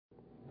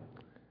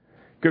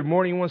Good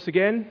morning once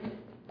again.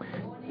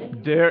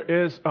 There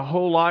is a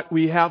whole lot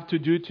we have to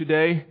do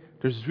today.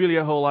 There's really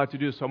a whole lot to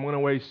do, so I'm going to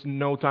waste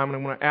no time. And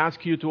I'm going to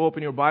ask you to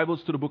open your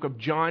Bibles to the book of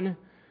John,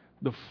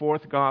 the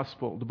fourth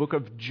gospel. The book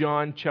of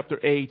John, chapter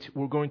 8.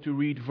 We're going to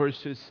read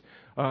verses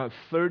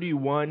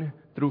 31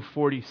 through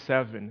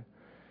 47.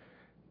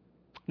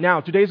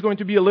 Now, today is going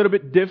to be a little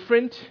bit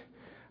different.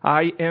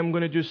 I am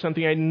going to do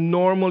something I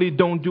normally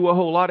don't do a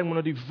whole lot. I'm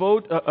going to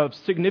devote a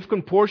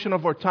significant portion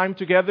of our time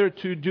together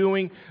to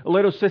doing a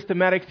little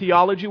systematic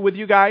theology with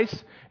you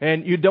guys.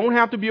 And you don't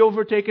have to be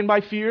overtaken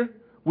by fear.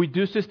 We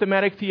do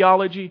systematic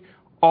theology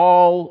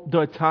all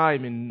the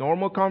time in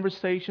normal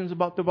conversations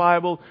about the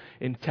Bible,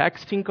 in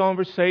texting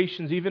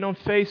conversations, even on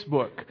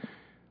Facebook.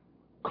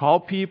 Call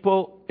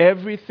people,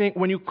 everything.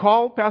 When you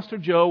call Pastor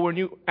Joe, when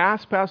you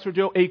ask Pastor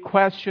Joe a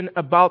question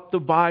about the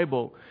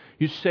Bible,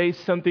 you say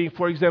something,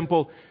 for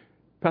example,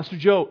 Pastor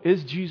Joe,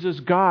 is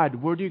Jesus God?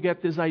 Where do you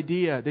get this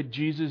idea that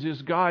Jesus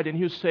is God? And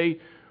he'll say,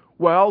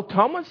 well,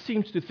 Thomas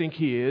seems to think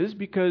he is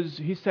because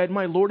he said,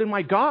 my Lord and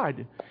my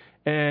God.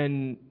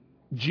 And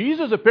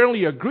Jesus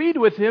apparently agreed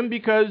with him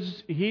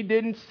because he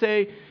didn't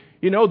say,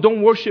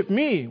 don't worship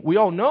me. We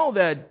all know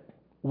that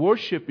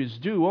worship is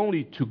due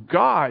only to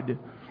God.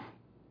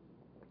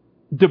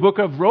 The book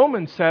of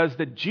Romans says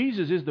that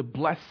Jesus is the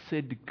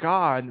blessed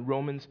God,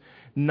 Romans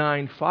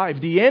 9:5.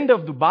 The end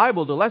of the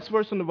Bible, the last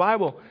verse in the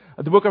Bible,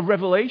 the book of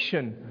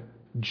Revelation,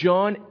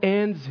 John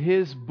ends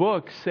his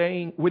book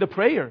saying with a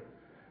prayer,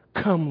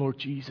 come Lord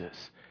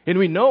Jesus. And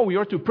we know we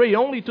are to pray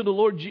only to the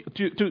Lord,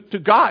 to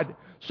God.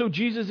 So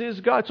Jesus is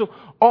God. So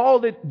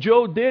all that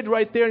Joe did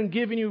right there in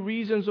giving you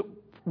reasons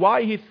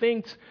why he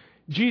thinks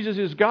Jesus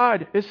is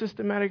God is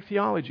systematic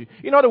theology.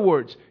 In other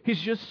words, he's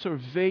just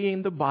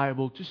surveying the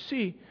Bible to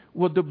see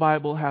what the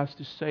Bible has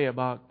to say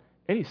about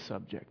any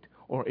subject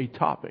or a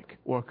topic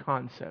or a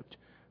concept.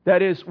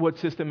 That is what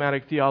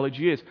systematic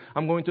theology is.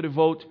 I'm going to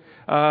devote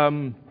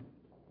a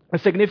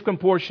significant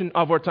portion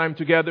of our time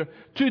together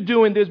to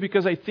doing this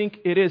because I think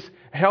it is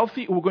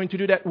healthy. We're going to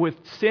do that with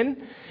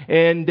sin,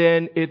 and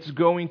then it's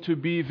going to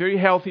be very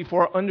healthy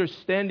for our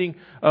understanding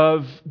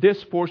of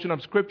this portion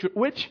of Scripture,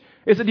 which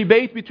is a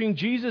debate between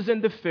Jesus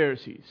and the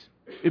Pharisees.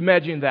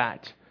 Imagine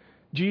that.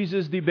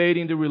 Jesus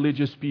debating the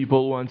religious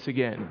people once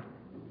again.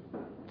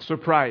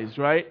 Surprise,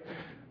 right?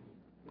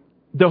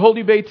 The whole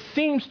debate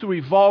seems to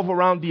revolve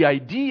around the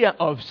idea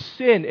of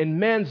sin and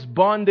man's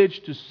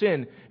bondage to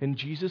sin. And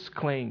Jesus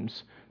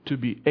claims to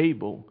be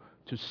able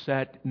to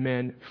set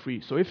men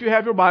free. So if you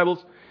have your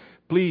Bibles,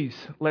 please,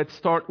 let's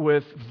start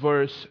with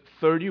verse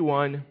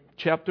 31,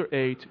 chapter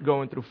 8,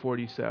 going through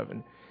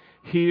 47.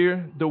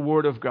 Hear the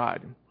word of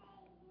God.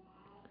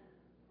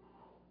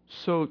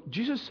 So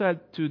Jesus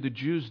said to the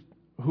Jews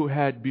who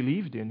had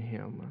believed in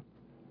him,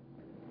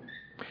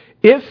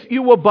 if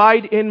you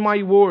abide in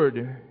my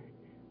word,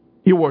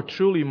 you are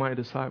truly my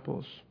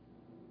disciples.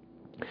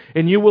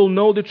 And you will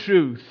know the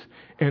truth,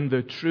 and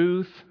the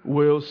truth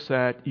will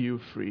set you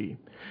free.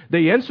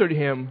 They answered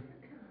him,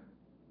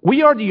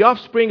 we are the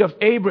offspring of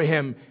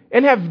Abraham,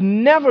 and have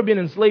never been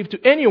enslaved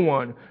to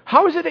anyone.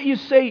 How is it that you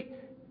say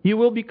you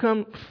will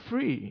become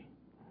free?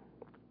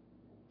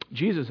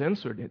 Jesus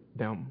answered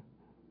them,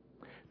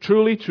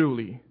 truly,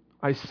 truly,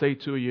 I say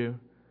to you,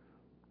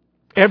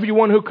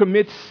 everyone who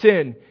commits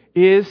sin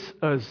is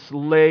a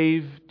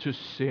slave to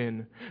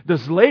sin. The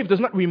slave does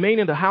not remain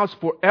in the house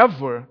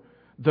forever.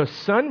 The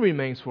Son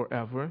remains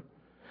forever.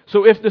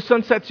 So if the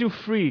Son sets you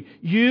free,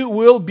 you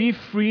will be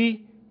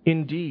free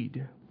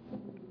indeed.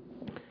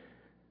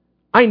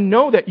 I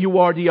know that you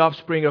are the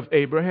offspring of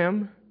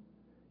Abraham,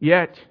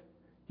 yet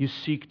you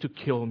seek to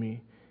kill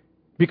me,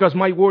 because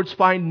my words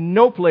find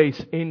no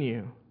place in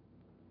you.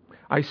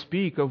 I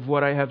speak of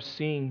what I have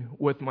seen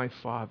with my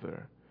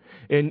Father,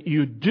 and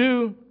you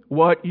do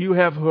what you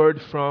have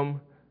heard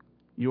from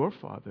your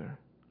father.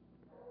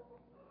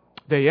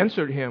 They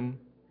answered him,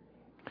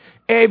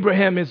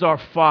 Abraham is our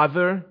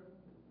father.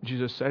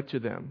 Jesus said to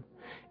them,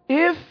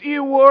 if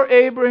you were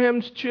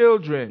Abraham's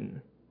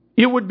children,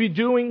 you would be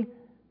doing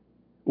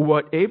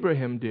what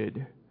Abraham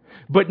did.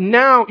 But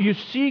now you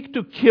seek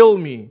to kill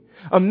me,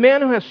 a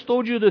man who has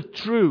told you the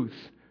truth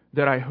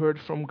that I heard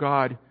from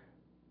God.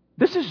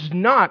 This is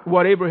not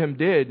what Abraham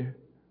did.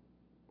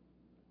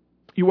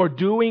 You are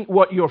doing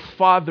what your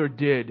father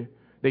did.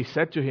 They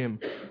said to him,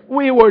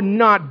 we were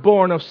not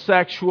born of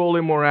sexual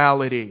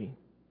immorality.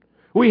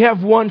 We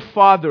have one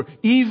Father,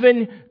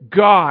 even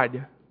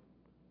God.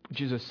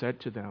 Jesus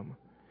said to them,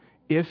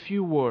 if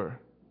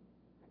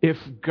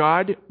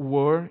God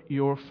were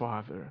your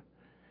Father,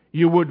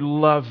 you would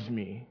love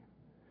me.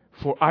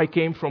 For I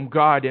came from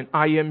God and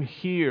I am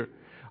here.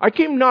 I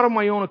came not of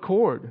my own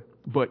accord,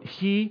 but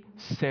He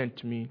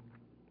sent me.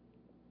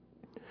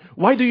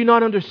 Why do you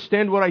not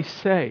understand what I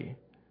say?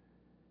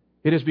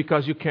 It is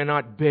because you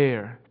cannot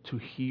bear to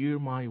hear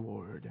my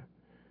word.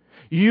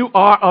 You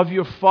are of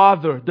your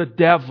father, the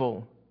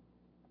devil,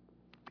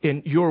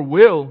 and your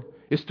will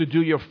is to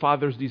do your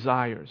father's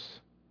desires.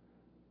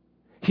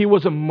 He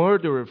was a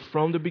murderer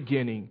from the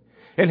beginning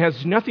and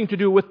has nothing to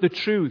do with the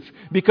truth,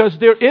 because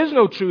there is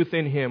no truth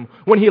in him.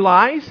 When he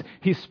lies,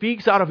 he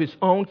speaks out of his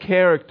own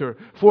character,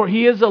 for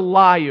he is a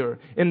liar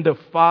and the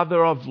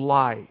father of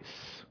lies.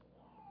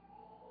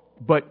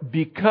 But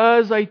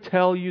because I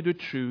tell you the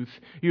truth,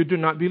 you do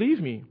not believe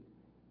me.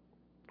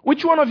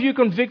 Which one of you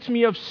convicts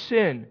me of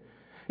sin?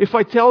 If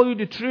I tell you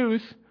the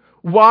truth,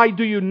 why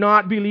do you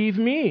not believe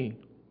me?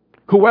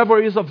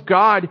 Whoever is of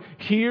God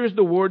hears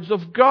the words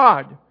of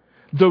God.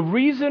 The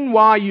reason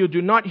why you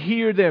do not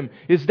hear them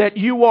is that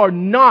you are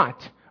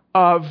not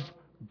of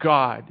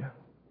God.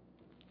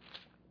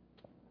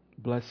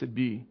 Blessed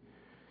be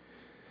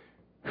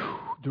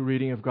the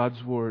reading of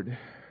God's Word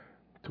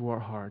to our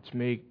hearts.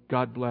 May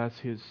God bless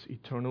His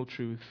eternal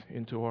truth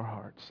into our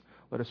hearts.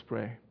 Let us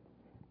pray.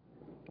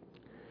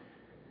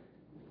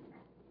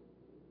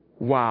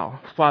 Wow.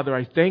 Father,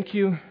 I thank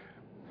you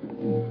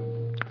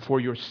for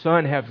your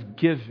Son has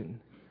given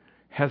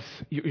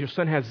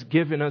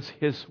us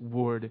His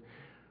Word.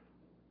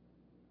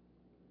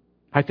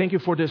 I thank you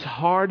for this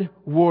hard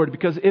Word,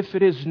 because if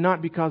it is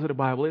not because of the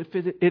Bible, if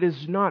it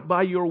is not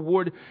by your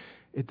Word,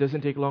 it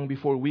doesn't take long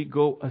before we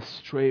go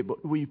astray.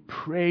 But we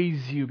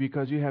praise you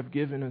because you have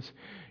given us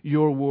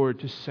your Word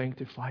to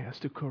sanctify us,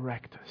 to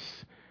correct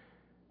us,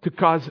 to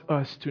cause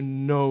us to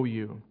know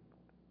you.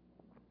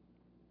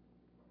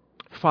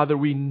 Father,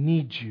 we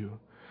need you.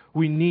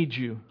 We need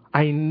you.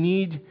 I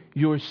need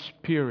your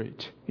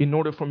Spirit in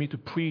order for me to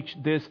preach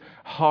this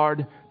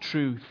hard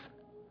truth.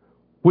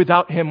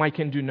 Without Him, I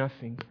can do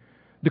nothing.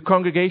 The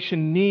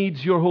congregation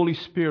needs your Holy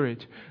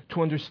Spirit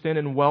to understand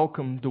and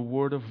welcome the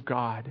Word of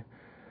God.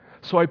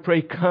 So I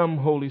pray, come,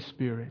 Holy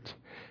Spirit.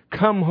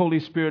 Come, Holy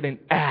Spirit, and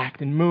act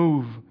and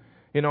move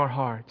in our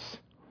hearts.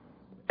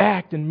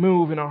 Act and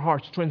move in our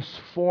hearts.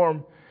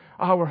 Transform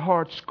our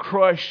hearts.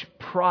 Crush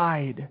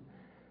pride.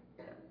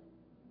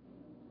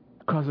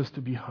 Cause us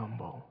to be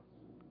humble.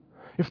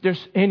 If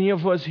there's any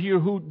of us here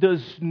who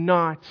does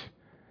not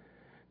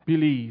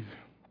believe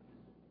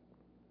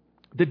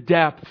the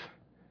depth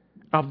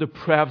of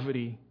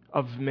depravity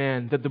of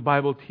man that the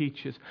Bible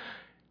teaches,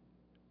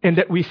 and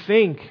that we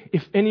think,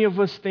 if any of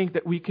us think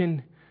that we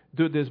can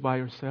do this by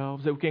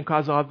ourselves, that we can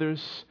cause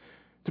others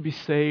to be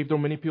saved or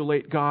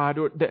manipulate God,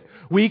 or that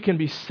we can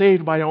be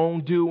saved by our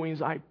own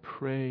doings, I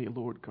pray,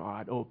 Lord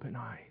God, open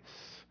eyes,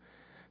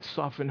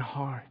 soften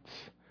hearts,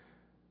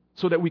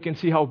 so that we can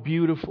see how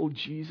beautiful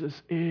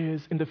Jesus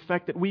is, and the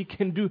fact that we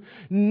can do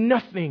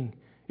nothing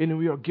and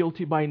we are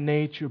guilty by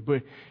nature,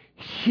 but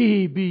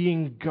He,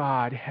 being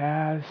God,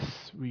 has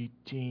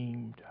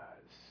redeemed us.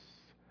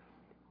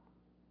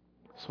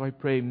 So I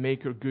pray,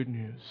 make your good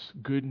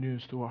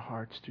news to our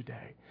hearts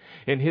today.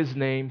 In His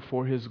name,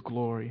 for His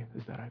glory,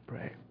 is that I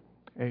pray.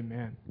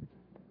 Amen.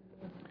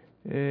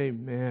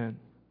 Amen.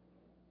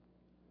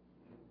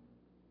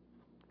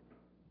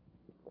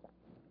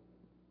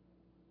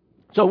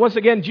 So once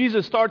again,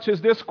 Jesus starts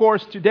His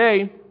discourse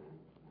today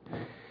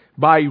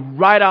by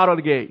right out of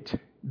the gate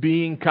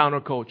being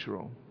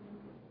countercultural.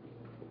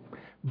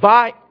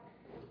 By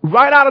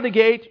right out of the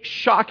gate,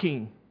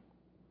 shocking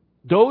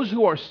those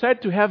who are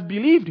said to have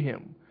believed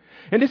Him.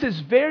 And this is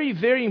very,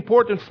 very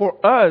important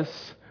for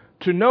us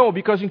to know,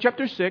 because in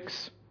chapter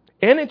 6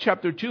 and in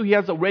chapter 2, He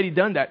has already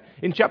done that.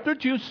 In chapter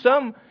 2,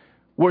 some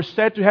were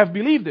said to have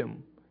believed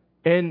Him.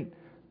 And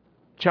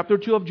chapter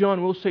 2 of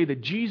John will say that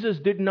Jesus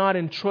did not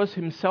entrust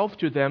Himself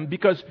to them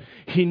because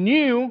He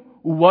knew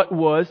what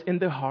was in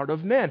the heart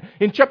of man.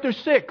 In chapter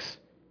 6,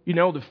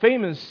 the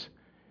famous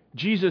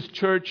Jesus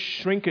Church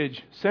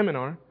Shrinkage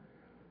Seminar,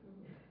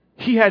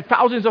 He had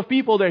thousands of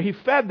people there. He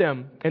fed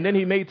them. And then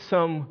He made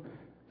some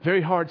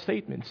very hard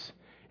statements.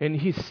 And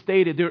He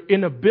stated their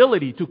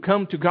inability to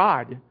come to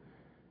God.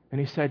 And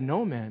He said,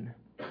 no man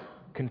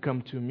can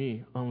come to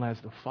me unless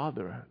the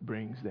Father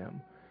brings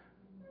them.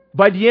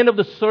 By the end of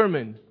the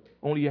sermon,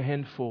 only a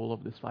handful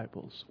of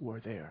disciples were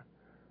there.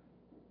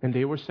 And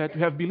they were said to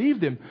have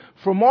believed Him.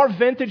 From our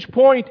vantage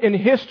point in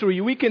history,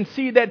 we can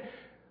see that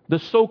the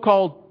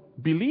so-called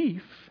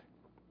belief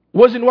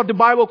wasn't what the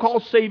Bible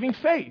calls saving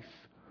faith.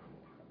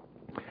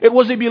 It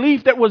was a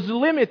belief that was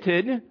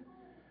limited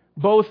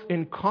both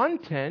in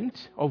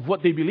content of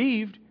what they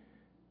believed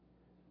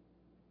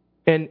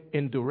and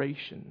in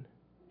duration.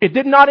 It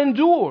did not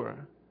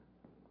endure.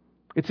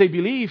 It's a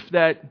belief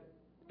that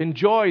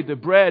enjoyed the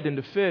bread and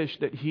the fish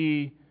that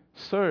He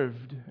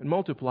served and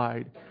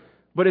multiplied.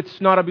 But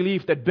it's not a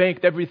belief that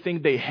banked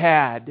everything they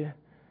had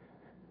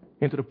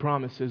into the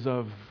promises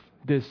of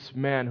this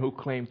man who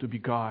claimed to be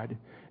God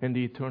and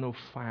the eternal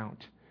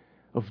fount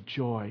of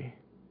joy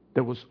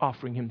that was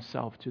offering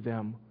Himself to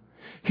them.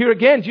 Here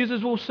again,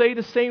 Jesus will say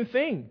the same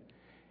thing.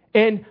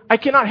 And I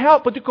cannot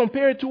help but to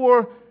compare it to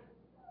our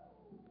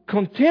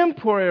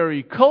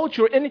contemporary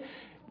culture. And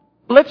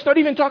let's not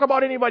even talk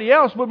about anybody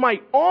else, but my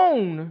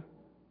own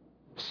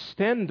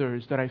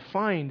standards that I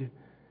find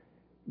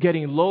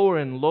getting lower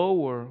and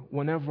lower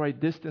whenever I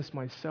distance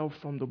myself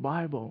from the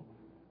Bible.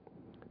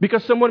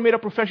 Because someone made a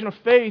profession of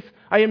faith,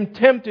 I am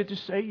tempted to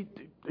say,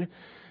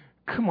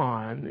 Come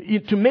on,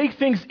 to make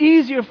things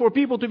easier for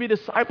people to be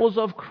disciples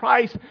of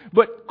Christ.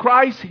 But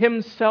Christ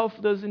Himself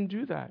doesn't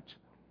do that.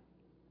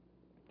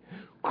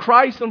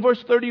 Christ, in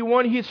verse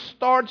 31, He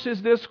starts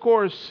His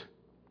discourse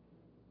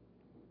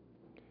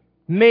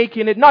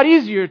making it not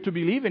easier to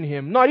believe in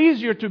Him, not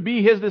easier to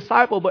be His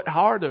disciple, but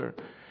harder.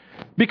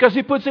 Because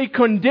He puts a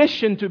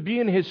condition to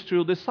being His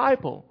true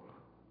disciple.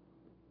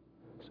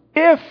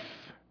 If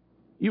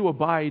you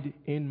abide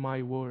in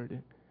my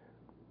word,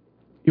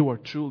 you are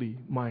truly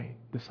my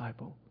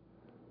disciple.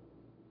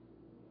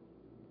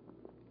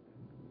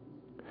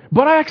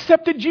 But I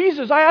accepted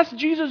Jesus. I asked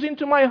Jesus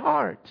into my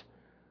heart.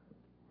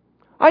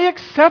 I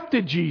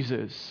accepted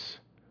Jesus.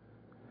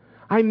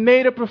 I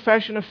made a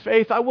profession of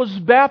faith. I was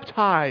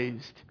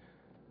baptized.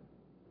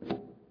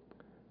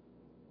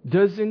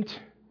 Doesn't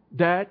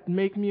that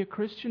make me a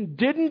Christian?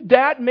 Didn't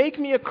that make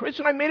me a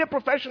Christian? I made a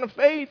profession of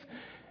faith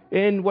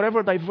in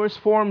whatever diverse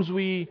forms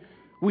we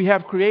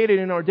have created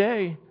in our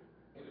day.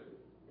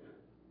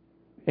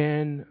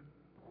 And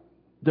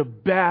the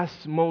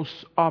best,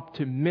 most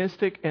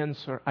optimistic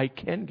answer I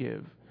can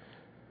give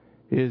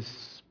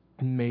is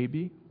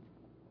maybe.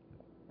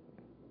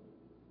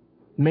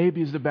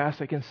 Maybe is the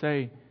best I can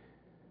say.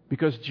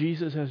 Because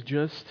Jesus has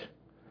just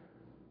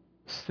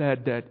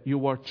said that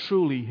you are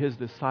truly His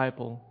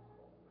disciple.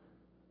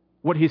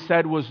 What He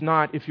said was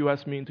not, if you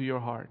ask me into your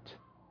heart.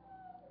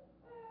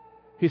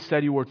 He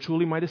said, you are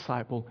truly my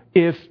disciple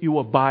if you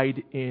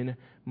abide in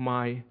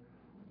my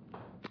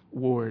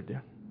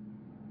word.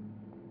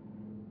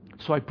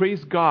 So I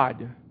praise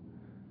God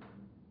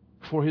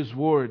for His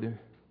word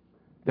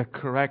that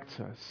corrects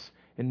us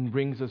and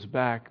brings us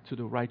back to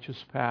the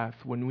righteous path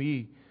when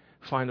we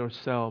find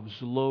ourselves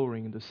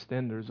lowering the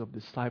standards of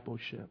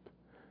discipleship.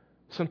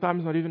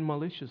 Sometimes not even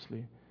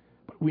maliciously,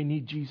 but we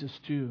need Jesus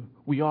too.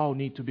 We all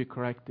need to be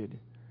corrected.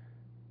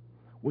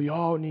 We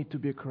all need to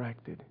be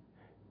corrected.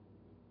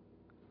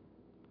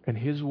 And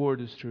His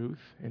word is truth,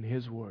 and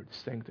His word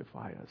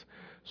sanctifies us.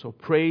 So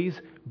praise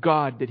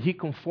God that He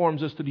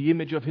conforms us to the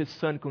image of His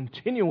Son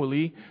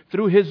continually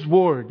through His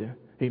word.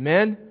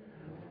 Amen?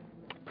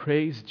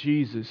 Praise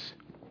Jesus.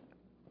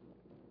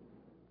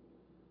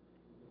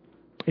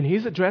 And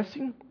He's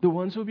addressing the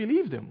ones who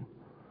believe Him.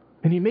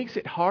 And He makes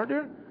it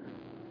harder.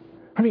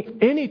 I mean,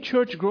 any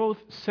church growth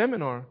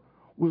seminar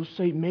will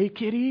say,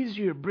 make it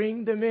easier,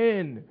 bring them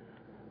in.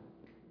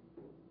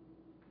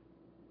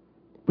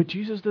 But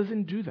Jesus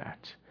doesn't do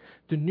that.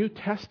 The New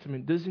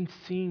Testament doesn't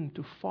seem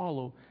to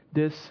follow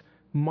this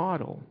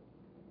model.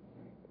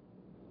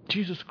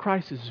 Jesus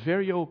Christ is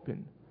very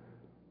open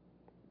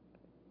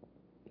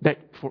that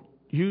for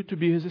you to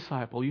be His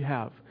disciple, you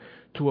have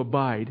to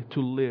abide,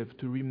 to live,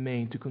 to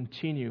remain, to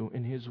continue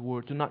in His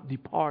word, to not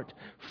depart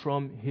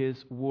from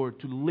His word,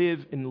 to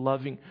live in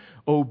loving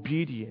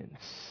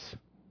obedience.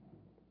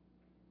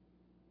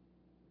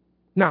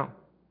 Now,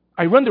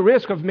 I run the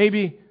risk of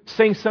maybe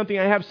saying something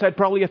I have said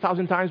probably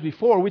 1,000 times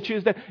before, which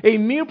is that a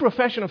mere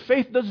profession of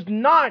faith does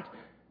not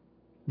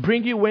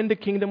bring you in the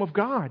kingdom of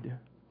God.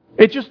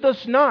 It just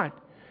does not.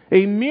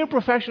 A mere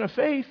profession of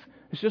faith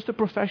is just a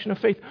profession of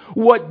faith.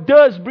 What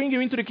does bring you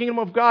into the kingdom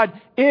of God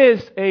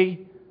is a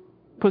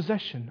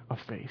possession of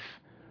faith.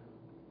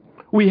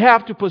 We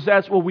have to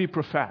possess what we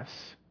profess.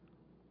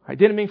 I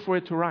didn't mean for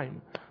it to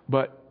rhyme,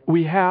 but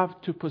we have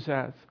to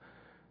possess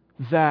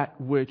that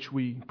which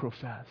we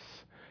profess.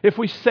 If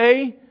we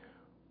say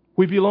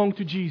we belong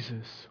to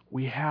Jesus,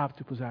 we have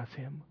to possess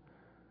Him.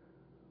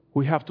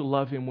 We have to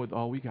love Him with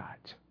all we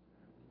got.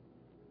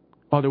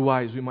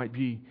 Otherwise, we might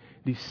be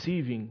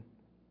deceiving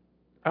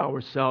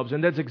ourselves.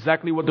 And that's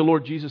exactly what the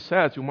Lord Jesus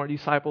says. You're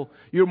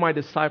my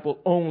disciple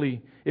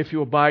only if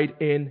you abide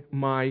in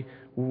my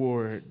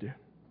word.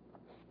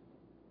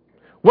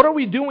 What are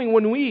we doing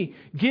when we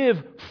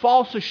give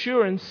false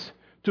assurance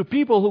to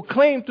people who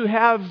claim to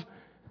have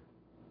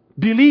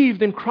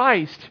believed in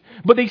Christ,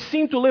 but they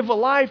seem to live a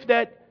life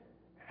that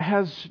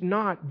has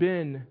not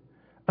been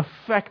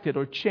affected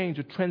or changed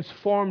or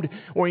transformed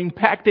or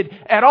impacted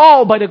at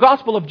all by the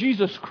gospel of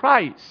Jesus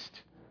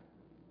Christ?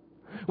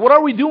 What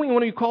are we doing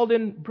when we call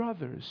them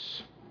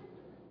brothers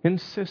and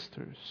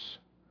sisters?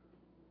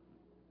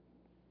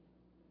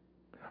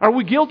 Are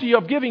we guilty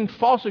of giving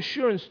false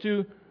assurance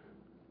to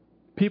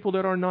people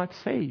that are not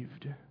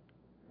saved?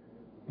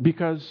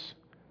 Because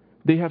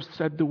they have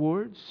said the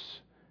words,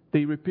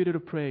 they repeated a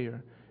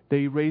prayer,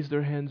 they raised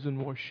their hands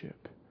in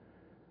worship,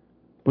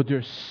 but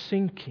they're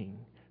sinking,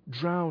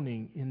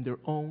 drowning in their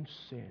own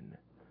sin.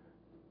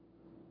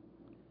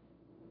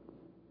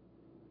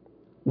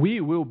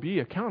 We will be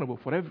accountable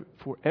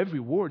for every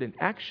word and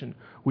action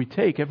we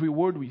take, every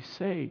word we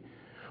say.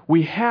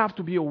 We have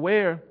to be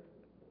aware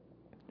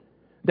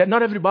that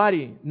not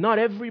everybody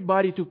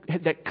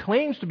that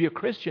claims to be a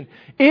Christian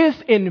is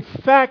in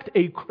fact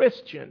a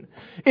Christian,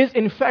 is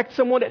in fact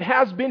someone that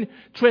has been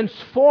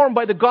transformed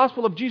by the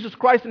gospel of Jesus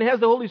Christ and has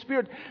the Holy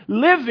Spirit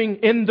living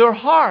in their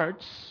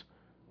hearts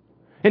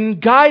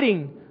and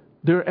guiding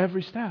their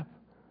every step.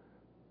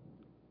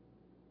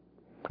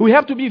 We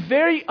have to be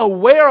very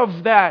aware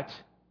of that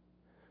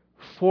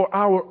for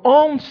our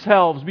own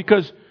selves,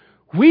 because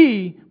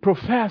We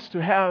profess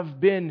to have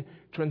been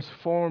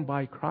transformed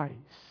by Christ.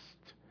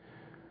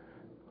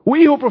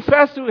 We who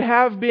profess to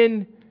have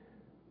been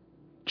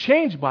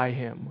changed by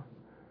Him,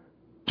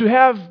 to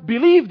have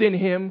believed in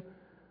Him,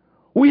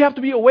 we have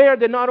to be aware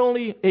that not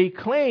only a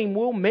claim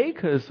will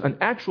make us an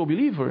actual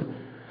believer,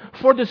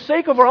 for the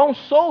sake of our own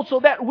soul, so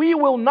that we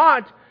will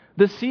not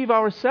deceive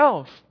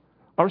ourselves.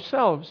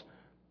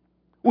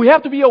 We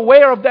have to be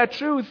aware of that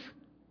truth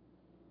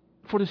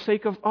for the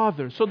sake of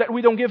others, so that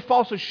we don't give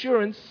false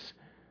assurance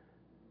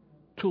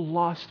to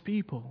lost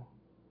people.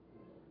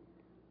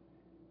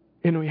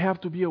 And we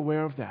have to be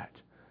aware of that.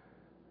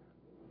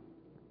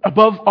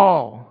 Above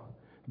all,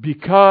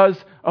 because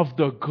of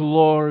the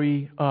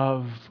glory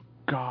of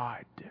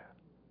God.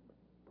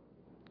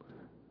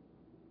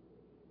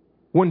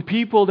 When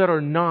people that are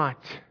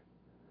not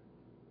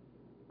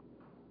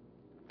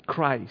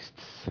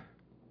Christ's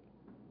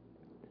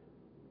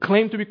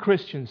claim to be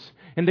Christians,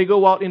 and they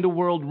go out in the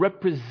world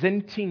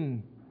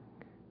representing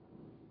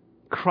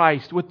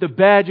Christ with the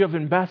badge of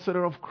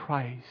ambassador of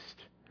Christ,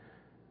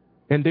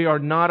 and they are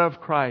not of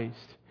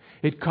Christ,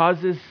 it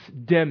causes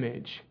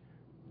damage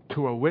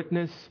to our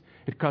witness.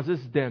 It causes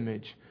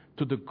damage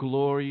to the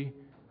glory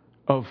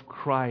of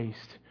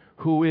Christ,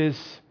 who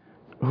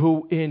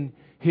in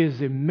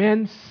His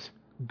immense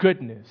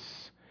goodness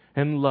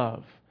and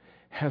love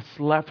has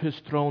left His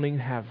throne in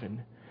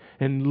heaven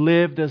and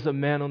lived as a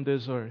man on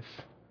this earth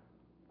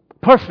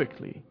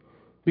perfectly,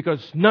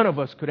 because none of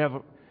us could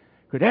ever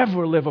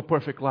live a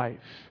perfect life.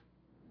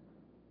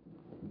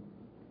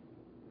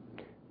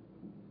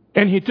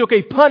 And He took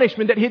a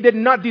punishment that He did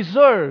not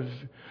deserve,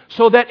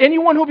 so that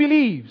anyone who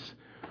believes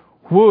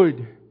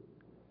would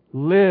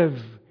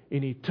live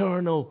in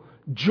eternal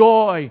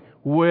joy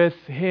with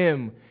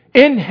Him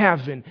in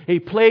heaven, a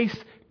place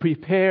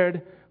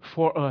prepared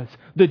for us.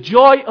 The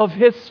joy of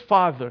His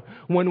Father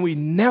when we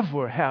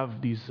never have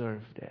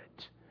deserved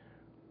it.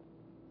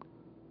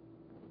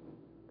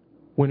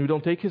 When we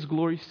don't take His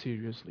glory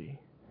seriously,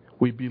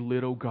 we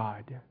belittle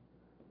God.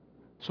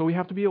 So we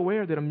have to be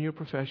aware that a mere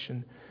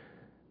profession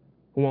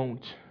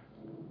won't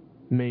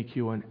make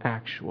you an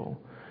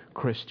actual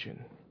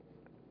Christian.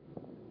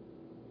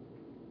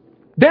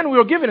 Then we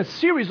are given a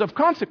series of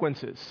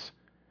consequences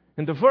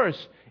in the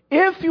verse.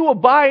 If you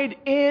abide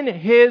in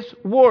His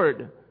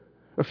Word,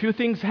 a few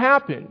things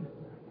happen.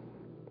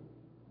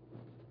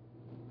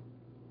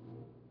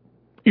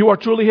 You are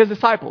truly His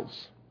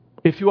disciples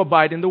if you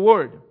abide in the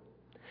Word.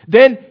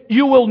 Then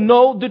you will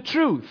know the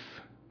truth,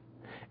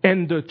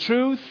 and the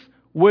truth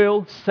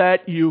will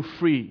set you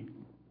free.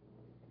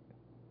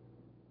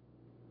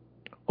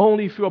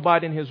 Only if you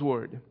abide in His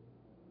Word.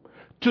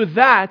 To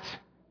that,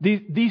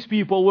 these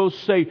people will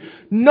say,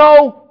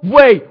 no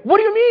way. What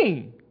do you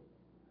mean?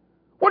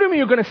 What do you mean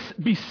you're going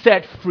to be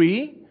set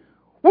free?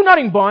 We're not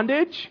in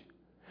bondage.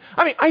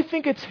 I mean, I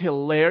think it's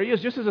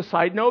hilarious, just as a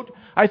side note,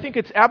 I think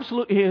it's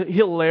absolutely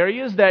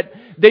hilarious that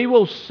they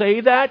will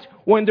say that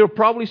when they're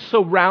probably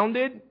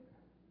surrounded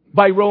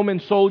by Roman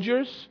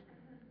soldiers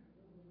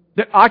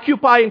that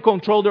occupy and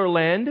control their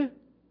land.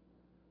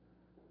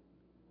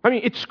 I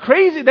mean, it's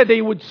crazy that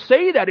they would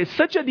say that. It's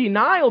such a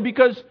denial,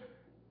 because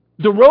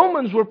the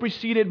Romans were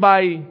preceded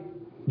by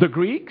the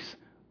Greeks,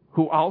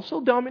 who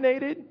also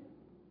dominated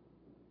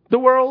the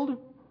world.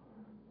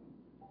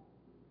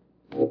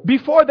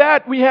 Before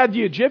that, we had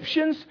the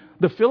Egyptians,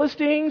 the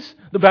Philistines,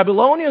 the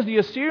Babylonians, the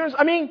Assyrians.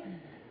 I mean,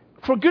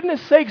 for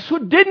goodness sakes,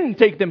 who didn't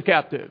take them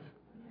captive?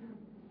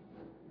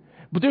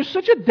 But there's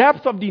such a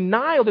depth of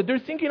denial that they're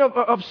thinking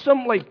of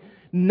some like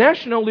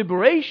national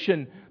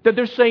liberation, that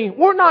they're saying,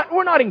 we're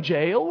not in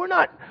jail, we're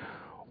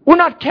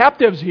not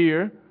captives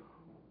here.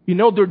 You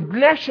know, their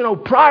national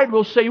pride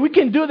will say, we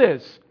can do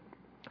this.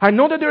 I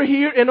know that they're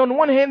here, and on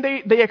one hand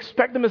they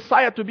expect the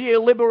Messiah to be a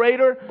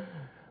liberator,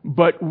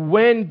 but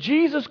when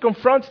Jesus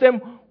confronts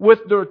them with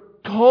their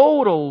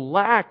total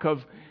lack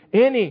of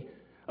any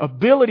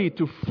ability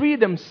to free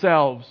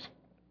themselves,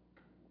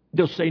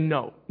 they'll say,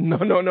 no.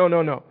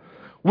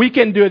 We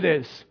can do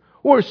this.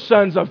 We're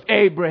sons of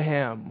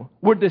Abraham.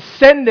 We're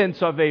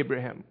descendants of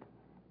Abraham.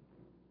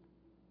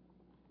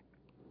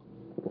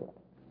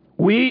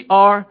 We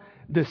are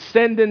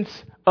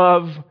descendants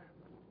of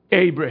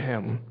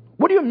Abraham.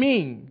 What do you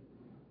mean?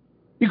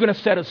 You're going to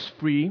set us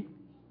free?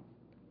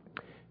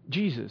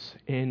 Jesus,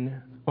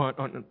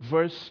 on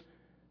verse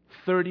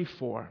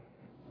 34,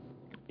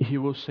 He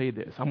will say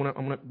this. I'm going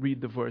to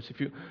read the verse.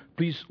 If you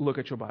please look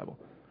at your Bible.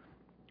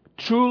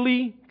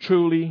 Truly,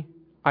 truly,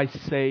 I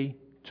say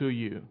to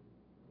you,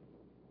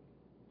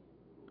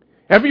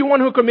 everyone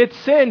who commits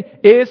sin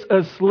is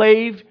a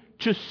slave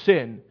to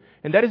sin.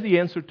 And that is the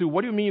answer to,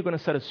 what do you mean you're going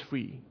to set us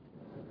free?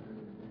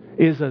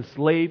 Is a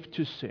slave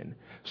to sin.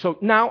 So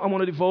now I'm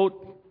going to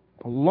devote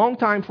a long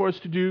time for us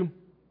to do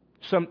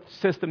some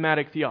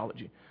systematic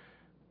theology.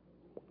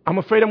 I'm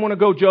afraid I'm going to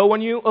go Joe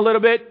on you a little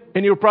bit,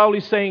 and you're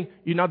probably saying,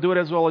 you're not doing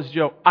it as well as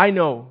Joe. I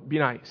know, be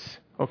nice,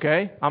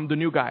 okay? I'm the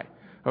new guy,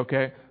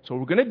 okay? So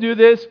we're going to do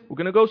this. We're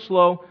going to go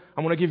slow.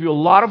 I'm going to give you a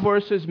lot of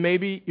verses.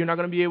 Maybe you're not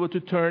going to be able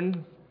to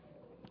turn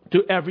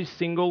to every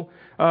single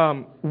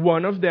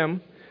one of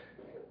them.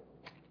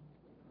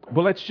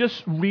 But let's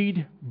just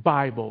read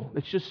Bible.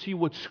 Let's just see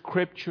what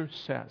Scripture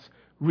says.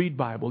 Read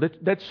Bible.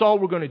 That's all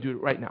we're going to do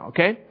right now,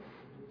 okay?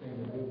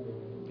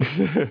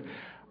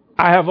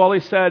 I have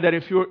always said that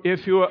if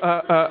you're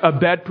a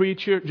bad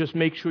preacher, just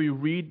make sure you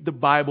read the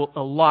Bible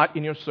a lot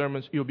in your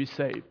sermons. You'll be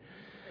saved.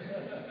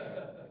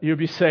 You'll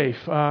be safe.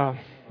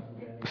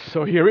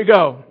 So here we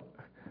go.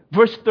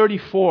 Verse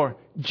 34.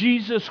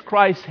 Jesus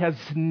Christ has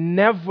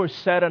never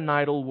said an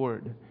idle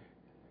word.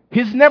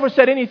 He's never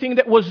said anything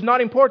that was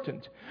not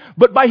important.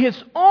 But by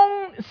His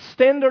own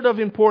standard of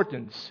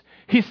importance,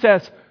 He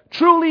says,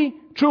 truly,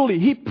 truly.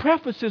 He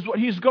prefaces what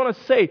He's going to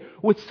say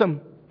with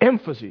some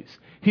emphasis.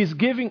 He's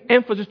giving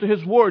emphasis to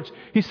His words.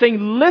 He's saying,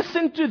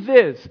 listen to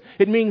this.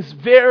 It means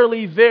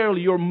verily,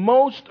 verily, or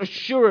most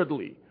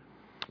assuredly.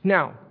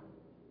 Now,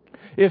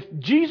 if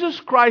Jesus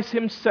Christ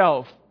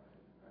Himself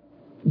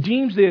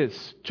deems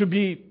this to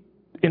be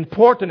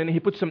important and He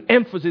puts some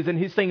emphasis and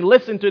He's saying,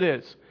 listen to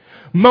this,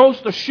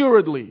 most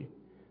assuredly,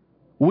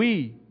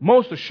 we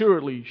most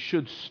assuredly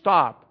should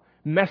stop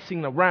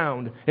messing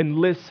around and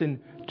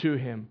listen to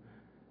Him.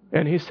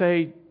 And He's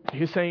saying,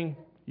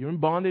 you're in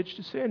bondage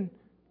to sin.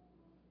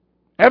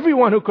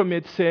 Everyone who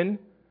commits sin,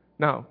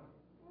 now,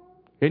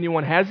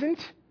 anyone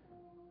hasn't?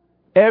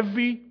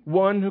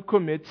 Everyone who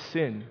commits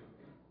sin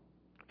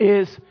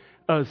is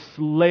a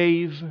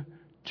slave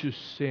to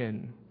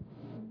sin.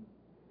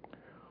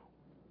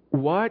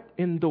 What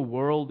in the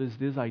world is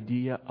this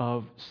idea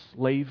of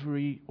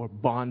slavery or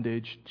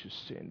bondage to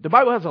sin? The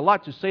Bible has a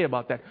lot to say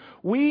about that.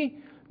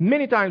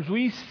 Many times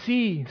we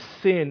see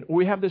sin,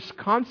 we have this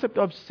concept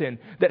of sin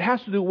that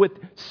has to do with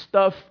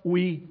stuff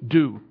we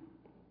do.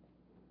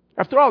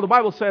 After all, the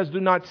Bible says, do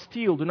not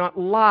steal, do not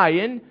lie.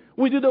 And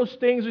we do those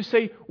things, we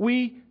say,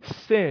 we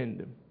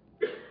sinned.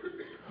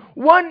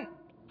 One,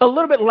 a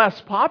little bit less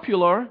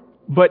popular,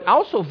 but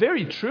also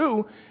very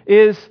true,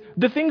 is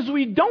the things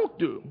we don't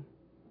do.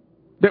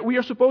 That we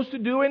are supposed to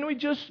do and we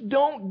just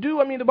don't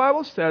do. I mean, the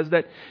Bible says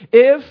that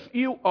if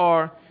you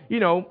are,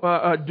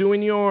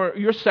 doing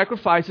your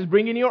sacrifices,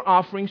 bringing your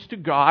offerings to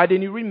God,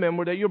 and you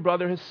remember that your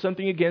brother has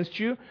something against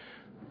you,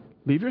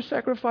 leave your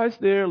sacrifice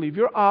there, leave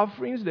your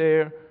offerings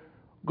there,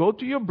 go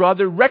to your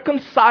brother,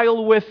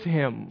 reconcile with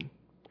him,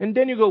 and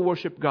then you go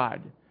worship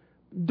God.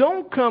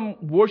 Don't come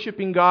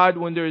worshiping God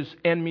when there's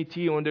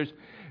enmity, when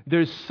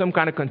there's some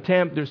kind of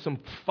contempt, there's some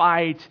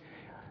fight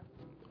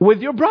with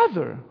your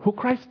brother who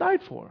Christ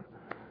died for.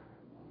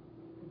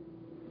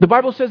 The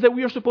Bible says that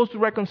we are supposed to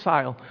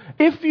reconcile.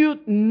 If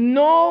you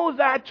know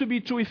that to be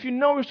true, if you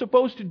know you're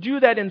supposed to do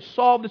that and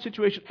solve the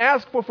situation,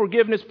 ask for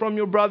forgiveness from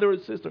your brother or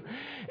sister,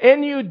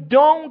 and you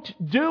don't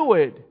do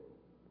it,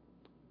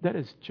 that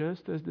is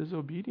just as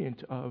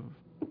disobedient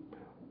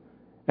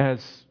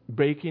as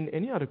breaking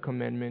any other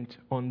commandment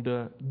on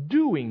the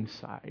doing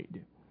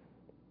side.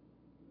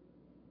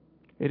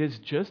 It is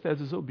just as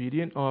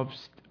disobedient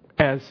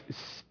as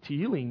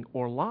stealing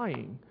or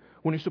lying.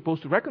 When you're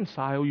supposed to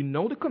reconcile, you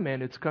know the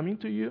command, it's coming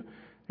to you,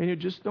 and you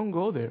just don't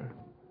go there.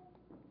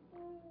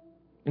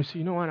 You say,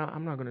 you know what,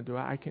 I'm not going to do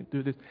it. I can't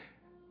do this.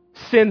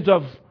 Sins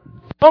of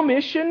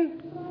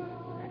omission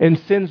and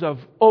sins of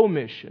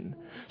omission.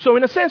 So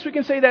in a sense, we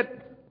can say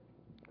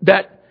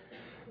that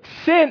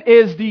sin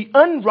is the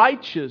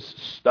unrighteous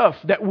stuff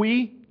that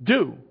we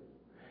do.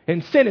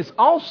 And sin is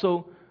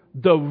also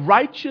the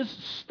righteous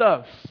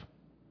stuff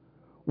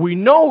we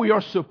know we are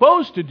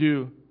supposed to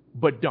do,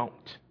 but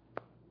don't.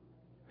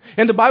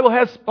 And the Bible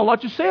has a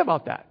lot to say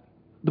about that.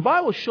 The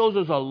Bible shows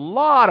us a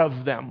lot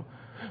of them.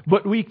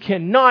 But we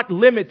cannot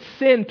limit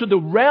sin to the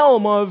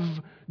realm of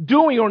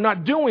doing or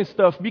not doing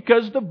stuff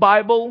because the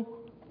Bible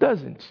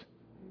doesn't.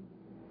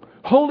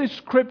 Holy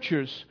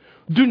Scriptures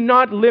do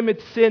not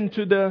limit sin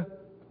to the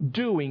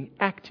doing,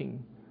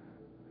 acting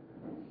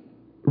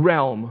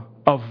realm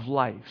of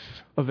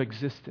life, of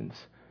existence.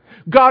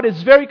 God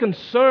is very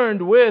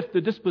concerned with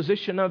the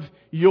disposition of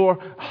your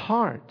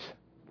heart.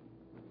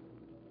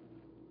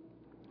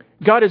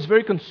 God is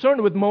very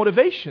concerned with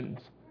motivations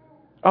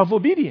of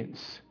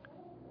obedience.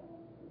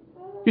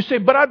 You say,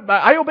 but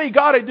I obey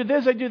God, I do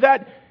this, I do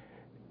that.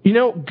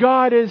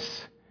 God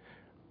is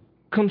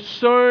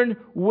concerned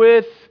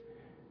with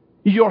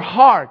your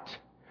heart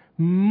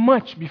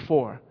much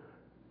before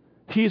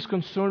He is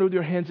concerned with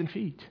your hands and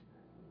feet.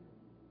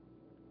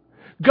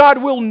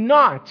 God will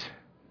not.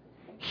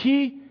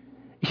 He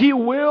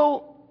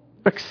will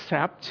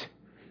accept,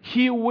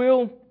 He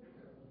will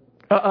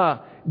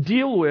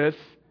deal with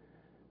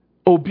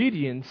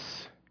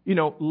obedience,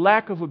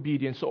 lack of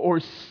obedience, or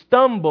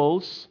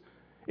stumbles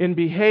in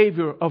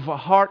behavior of a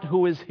heart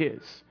who is His.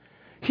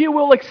 He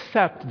will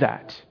accept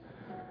that.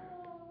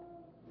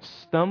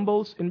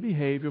 Stumbles in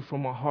behavior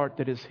from a heart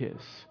that is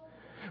His.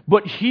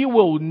 But He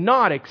will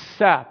not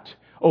accept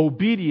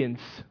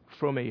obedience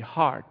from a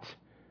heart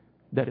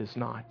that is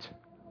not.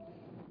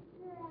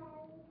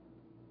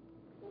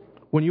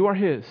 When you are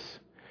His,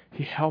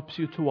 He helps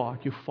you to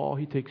walk. You fall,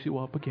 He takes you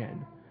up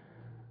again.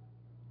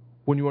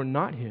 When you are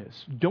not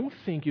His, don't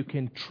think you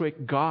can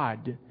trick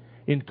God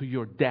into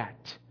your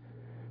debt.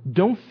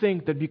 Don't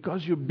think that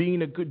because you're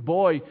being a good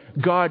boy,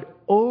 God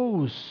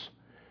owes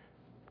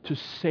to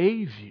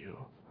save you.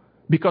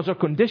 Because our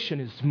condition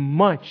is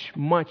much,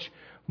 much,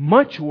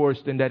 much worse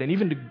than that. And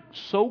even the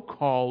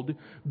so-called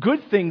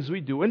good things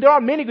we do. And there are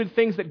many good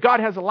things that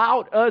God has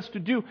allowed us to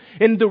do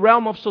in the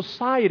realm of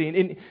society.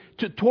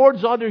 And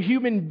towards other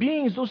human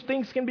beings, those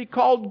things can be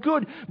called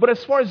good. But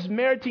as far as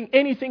meriting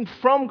anything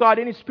from God,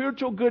 any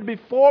spiritual good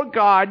before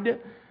God,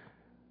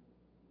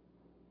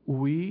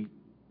 we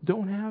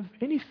don't have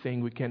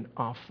anything we can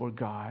offer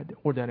God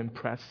or that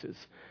impresses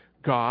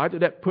God,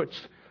 that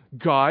puts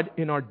God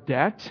in our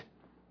debt.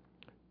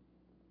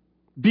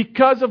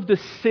 Because of the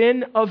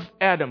sin of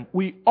Adam,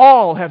 we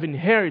all have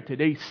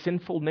inherited a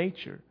sinful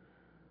nature.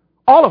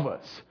 All of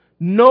us.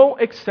 No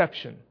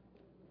exception.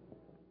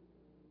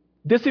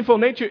 This sinful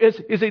nature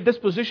is a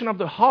disposition of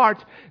the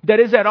heart that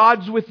is at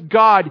odds with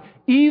God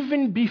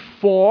even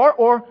before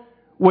or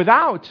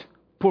without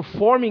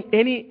performing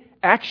any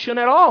action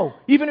at all.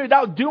 Even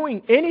without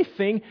doing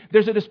anything,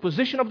 there's a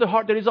disposition of the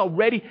heart that is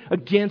already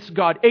against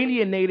God,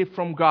 alienated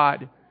from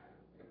God.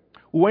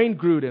 Wayne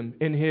Grudem,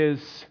 in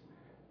his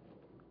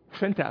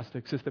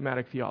fantastic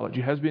systematic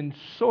theology, has been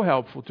so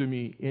helpful to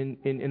me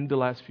in the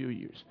last few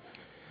years.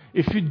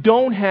 If you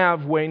don't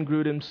have Wayne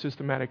Grudem's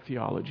systematic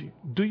theology,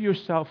 do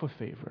yourself a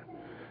favor.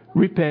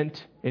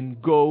 Repent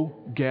and go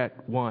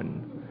get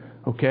one.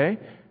 Okay?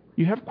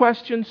 You have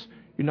questions,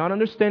 you're not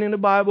understanding the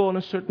Bible on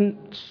a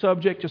certain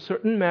subject, a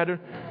certain matter.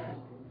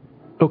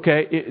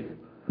 Okay?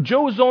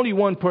 Joe is only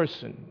one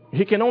person.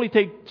 He can only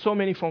take so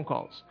many phone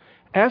calls.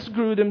 Ask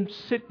Grudem,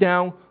 sit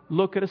down,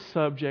 look at a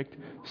subject,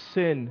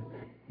 sin,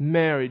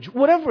 marriage,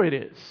 whatever it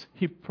is,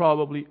 he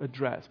probably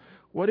addressed.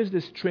 What is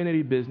this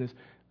Trinity business?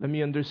 Let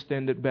me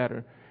understand it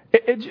better.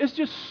 It's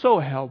just so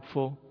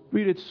helpful.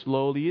 Read it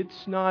slowly.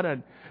 It's not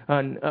an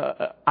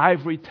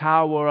ivory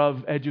tower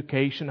of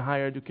education,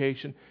 higher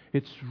education.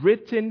 It's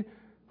written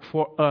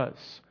for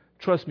us.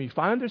 Trust me, if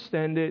I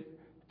understand it,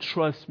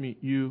 trust me,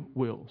 you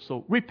will.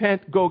 So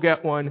repent, go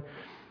get one.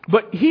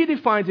 But he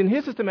defines, in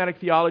his systematic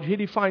theology, he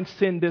defines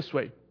sin this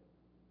way.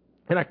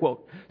 And I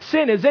quote,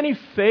 "Sin is any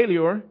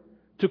failure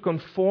to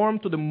conform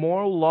to the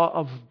moral law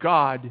of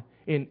God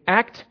in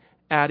act,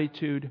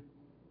 attitude,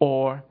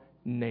 or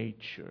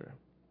nature."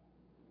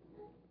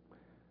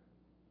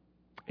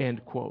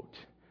 End quote.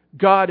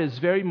 God is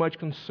very much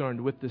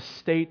concerned with the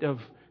state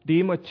of the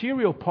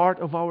immaterial part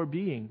of our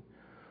being.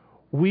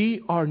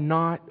 We are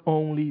not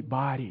only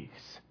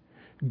bodies.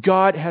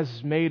 God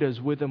has made us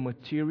with a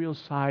material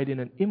side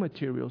and an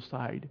immaterial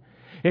side.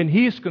 And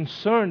He is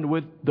concerned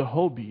with the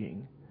whole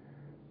being.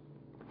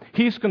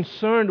 He's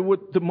concerned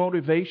with the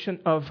motivation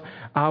of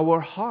our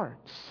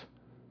hearts.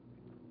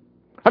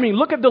 I mean,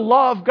 look at the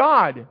law of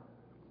God.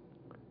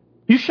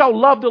 You shall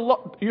love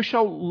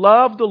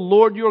the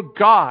Lord your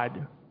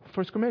God.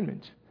 First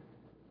commandment.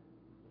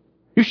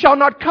 You shall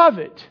not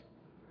covet.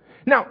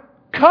 Now,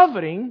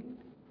 coveting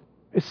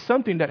is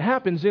something that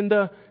happens in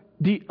the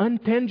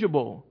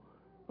untangible.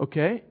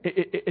 Okay?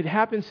 It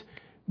happens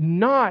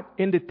not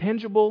in the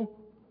tangible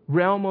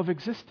realm of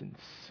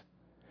existence.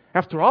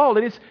 After all,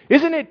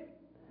 isn't it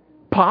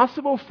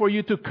possible for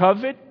you to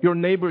covet your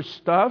neighbor's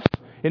stuff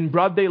in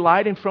broad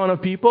daylight in front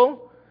of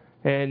people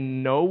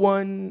and no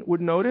one would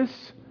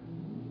notice?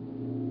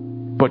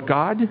 But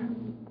God?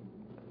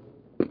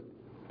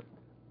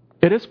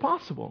 It is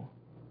possible.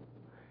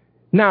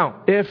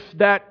 Now, if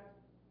that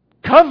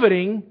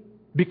coveting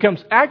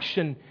becomes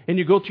action and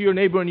you go to your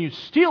neighbor and you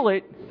steal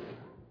it,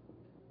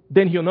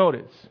 then He'll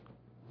notice.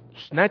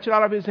 Snatch it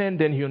out of his hand,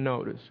 then He'll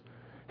notice.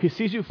 He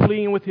sees you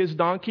fleeing with his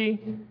donkey,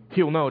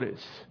 He'll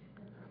notice.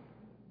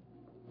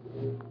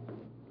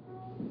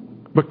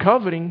 But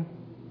coveting,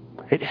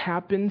 it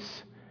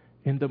happens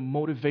in the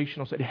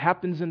motivational side. It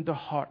happens in the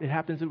heart. It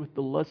happens with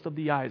the lust of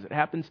the eyes. It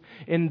happens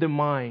in the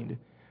mind.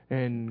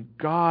 And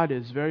God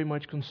is very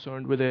much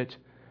concerned with it.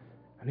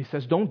 And He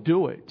says, don't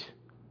do it.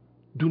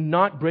 Do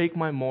not break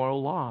my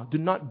moral law. Do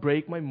not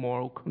break my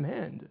moral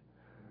command.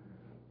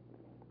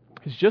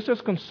 He's just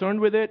as concerned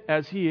with it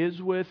as He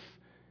is with,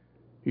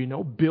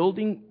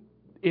 building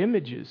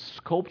images,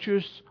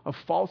 sculptures of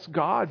false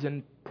gods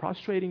and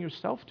prostrating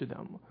yourself to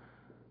them.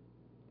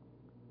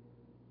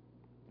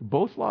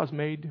 Both laws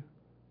made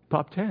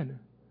top 10.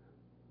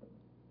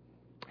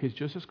 He's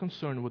just as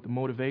concerned with the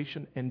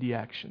motivation and the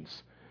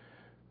actions.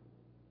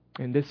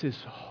 And this is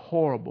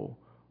horrible,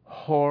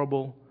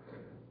 horrible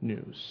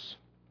news.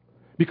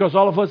 Because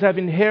all of us have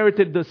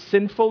inherited the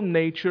sinful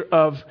nature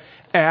of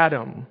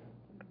Adam.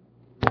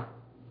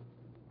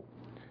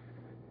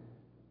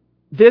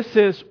 This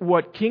is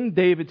what King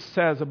David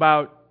says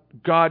about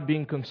God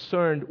being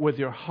concerned with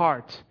your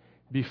heart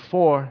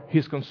before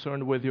He's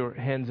concerned with your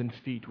hands and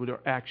feet, with your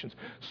actions.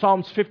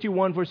 Psalms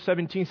 51 verse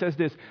 17 says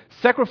this: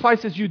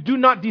 "Sacrifices you do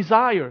not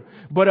desire,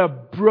 but a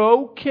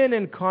broken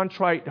and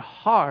contrite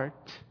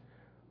heart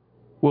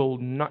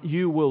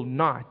you will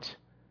not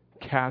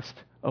cast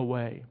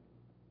away."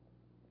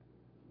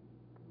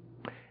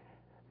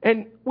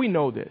 And we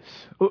know this.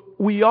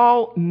 We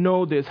all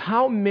know this.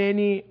 How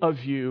many of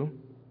you,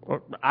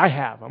 or I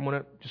have, I'm going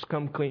to just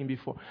come clean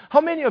before. How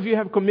many of you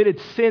have committed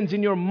sins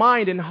in your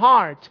mind and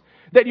heart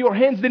that your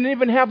hands didn't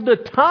even have the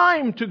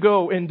time to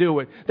go and do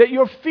it, that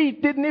your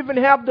feet didn't even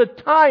have the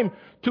time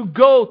to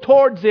go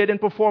towards it and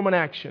perform an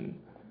action.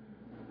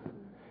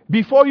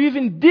 Before you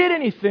even did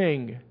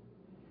anything,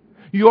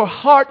 your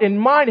heart and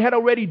mind had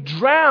already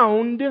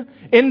drowned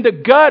in the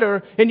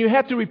gutter, and you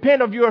had to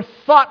repent of your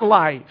thought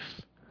life.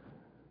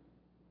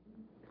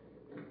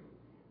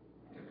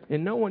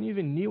 And no one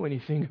even knew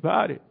anything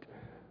about it.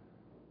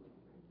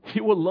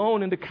 You were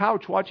alone on the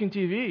couch watching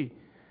TV.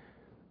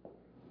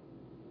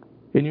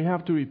 And you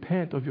have to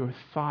repent of your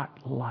thought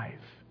life.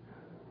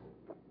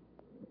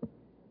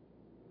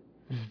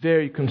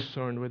 Very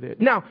concerned with it.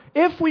 Now,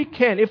 if we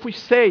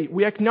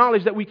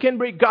acknowledge that we can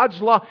break God's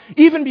law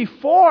even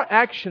before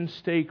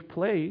actions take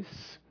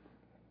place,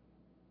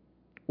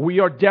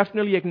 we are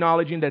definitely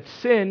acknowledging that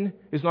sin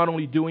is not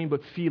only doing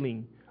but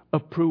feeling,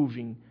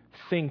 approving,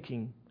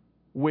 thinking,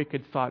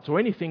 wicked thoughts, or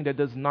anything that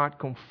does not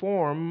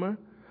conform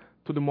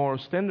to the moral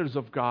standards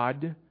of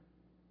God,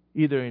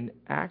 either in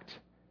act,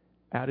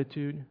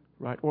 attitude,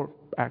 right, or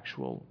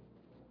actual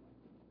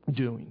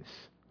doings.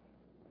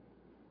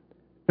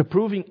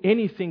 Approving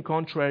anything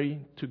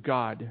contrary to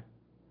God.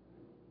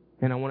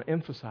 And I want to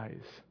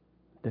emphasize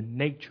the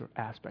nature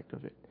aspect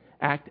of it.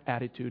 Act,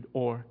 attitude,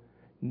 or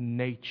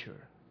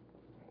nature.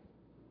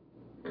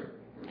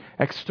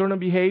 External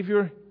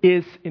behavior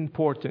is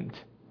important.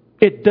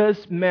 It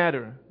does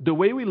matter. The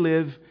way we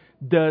live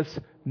does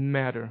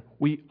matter.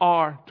 We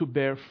are to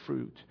bear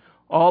fruit.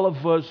 All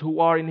of us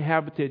who are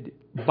inhabited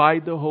by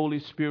the Holy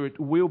Spirit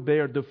will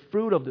bear the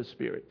fruit of the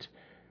Spirit.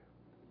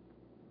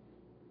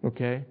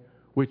 Okay?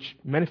 Which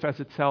manifests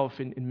itself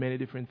in many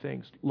different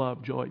things.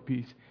 Love, joy,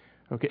 peace.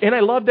 Okay, and I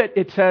love that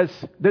it says,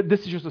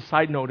 this is just a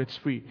side note, it's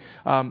free.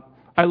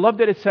 I love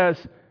that it says,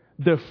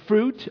 the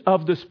fruit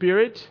of the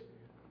Spirit,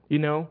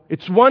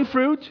 it's one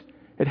fruit,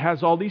 it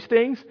has all these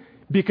things,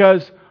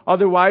 because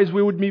otherwise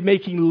we would be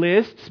making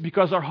lists,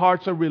 because our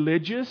hearts are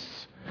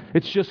religious.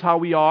 It's just how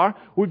we are.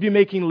 We'd be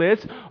making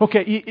lists.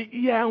 Okay,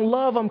 yeah, in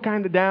love I'm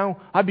kind of down.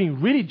 I've been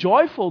really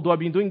joyful, though I've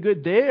been doing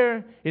good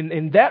there,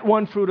 in that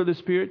one fruit of the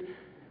Spirit.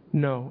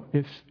 No,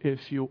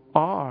 if you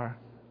are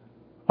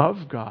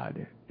of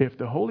God, if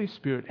the Holy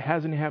Spirit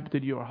has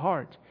inhabited your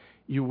heart,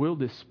 you will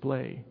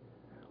display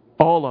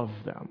all of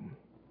them.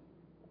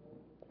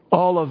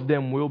 All of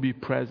them will be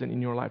present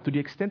in your life. To the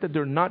extent that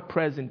they're not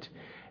present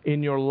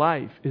in your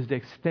life is the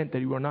extent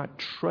that you are not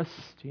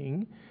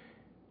trusting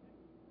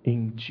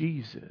in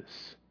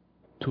Jesus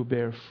to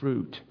bear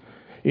fruit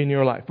in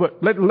your life.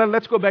 But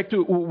let's go back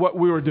to what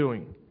we were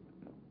doing.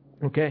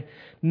 Okay?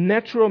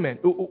 Natural man.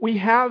 We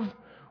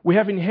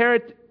have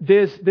inherited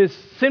this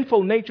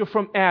sinful nature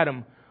from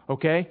Adam.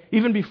 Okay?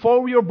 Even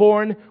before we were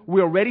born,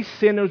 we're already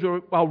sinners,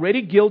 we're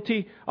already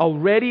guilty,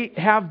 already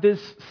have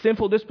this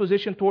sinful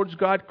disposition towards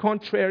God,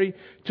 contrary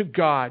to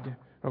God.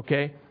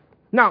 Okay?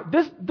 Now,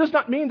 this does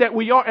not mean that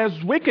we are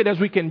as wicked as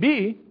we can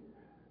be,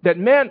 that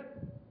man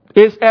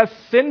is as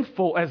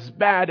sinful, as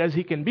bad as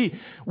he can be.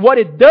 What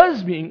it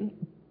does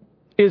mean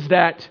is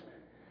that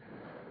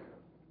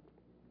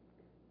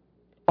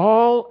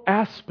all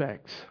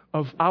aspects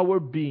of our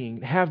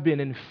being have been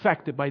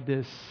infected by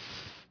this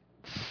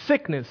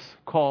sickness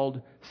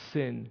called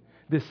sin,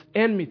 this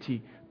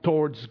enmity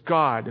towards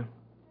God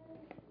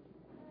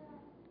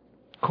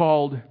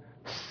called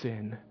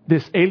sin,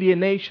 this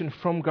alienation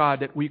from God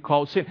that we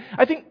call sin.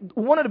 I think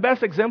one of the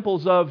best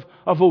examples of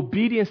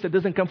obedience that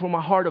doesn't come from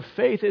a heart of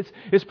faith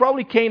is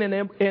probably Cain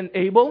and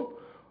Abel.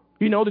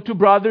 The two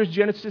brothers,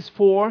 Genesis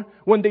 4,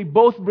 when they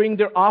both bring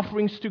their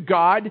offerings to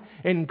God,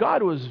 and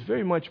God was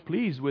very much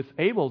pleased with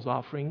Abel's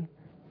offering,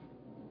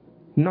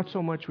 not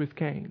so much with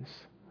Cain's.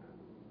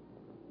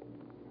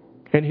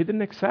 And He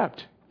didn't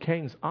accept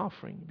Cain's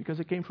offering because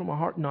it came from a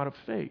heart not of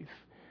faith.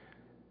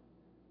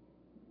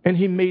 And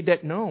He made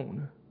that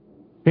known.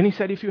 And He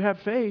said, if you have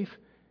faith,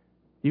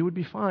 you would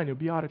be fine, you'll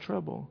be out of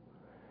trouble.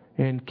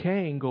 And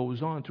Cain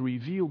goes on to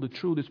reveal the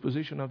true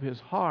disposition of his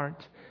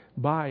heart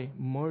by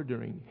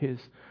murdering his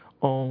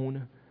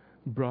own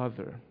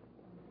brother.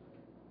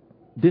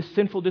 This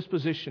sinful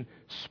disposition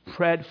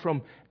spread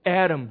from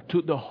Adam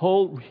to the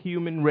whole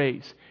human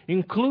race,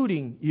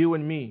 including you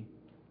and me.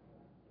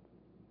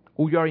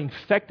 We are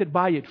infected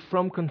by it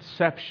from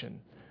conception,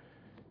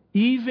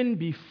 even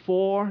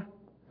before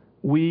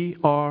we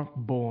are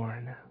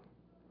born.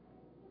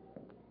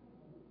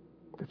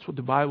 That's what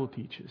the Bible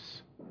teaches.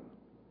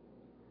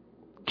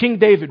 King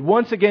David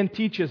once again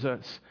teaches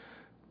us.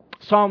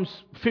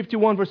 Psalms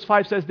 51 verse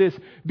 5 says this,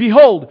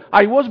 behold,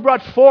 I was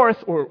brought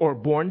forth, or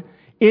born,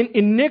 in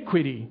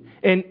iniquity,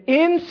 and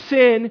in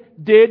sin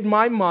did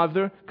my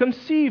mother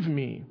conceive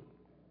me.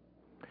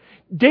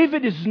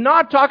 David is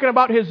not talking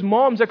about his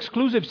mom's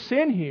exclusive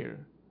sin here.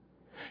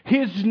 He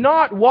is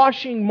not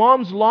washing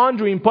mom's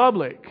laundry in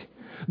public.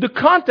 The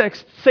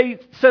context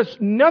says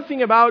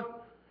nothing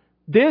about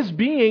this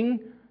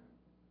being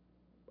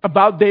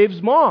about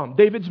David's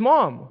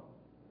mom.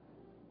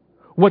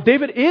 What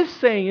David is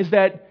saying is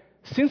that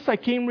since I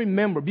can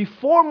remember,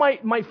 before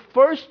my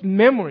first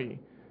memory,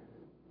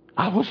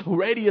 I was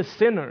already a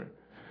sinner.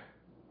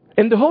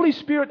 And the Holy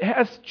Spirit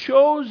has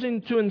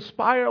chosen to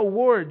inspire a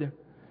word.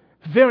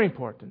 Very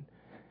important.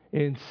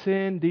 In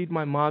sin did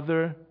my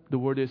mother, the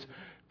word is,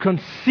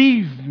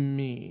 conceive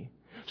me.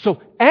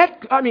 So,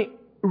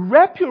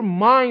 wrap your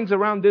minds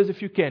around this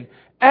if you can.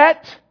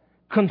 At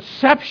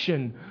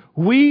conception,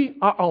 we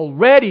are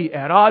already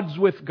at odds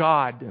with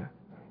God.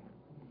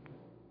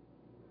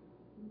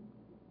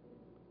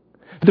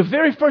 The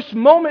very first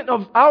moment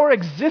of our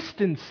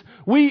existence,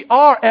 we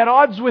are at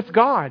odds with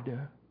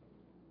God.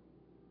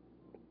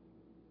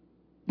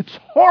 It's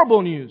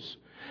horrible news.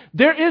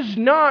 There is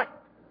not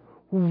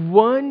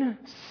 1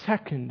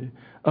 second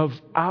of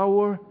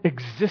our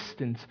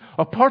existence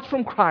apart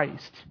from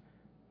Christ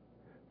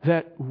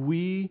that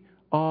we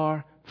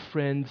are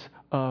friends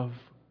of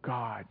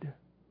God.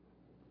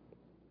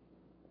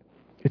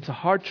 It's a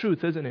hard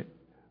truth, isn't it?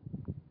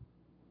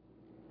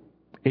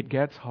 It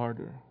gets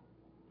harder.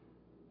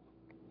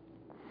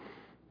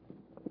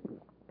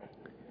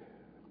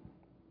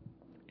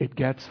 It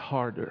gets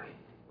harder.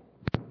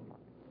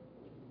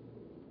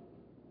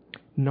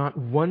 Not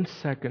 1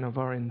 second of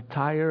our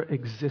entire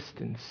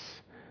existence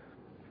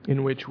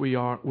in which we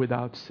are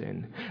without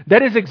sin.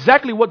 That is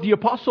exactly what the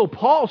Apostle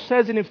Paul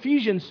says in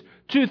Ephesians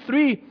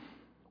 2:3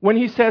 when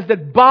he says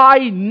that by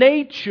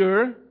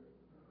nature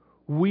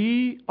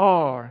we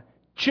are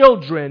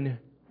children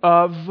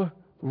of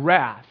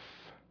wrath.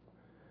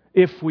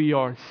 If we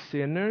are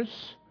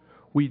sinners,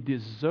 we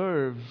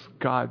deserve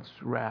God's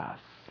wrath.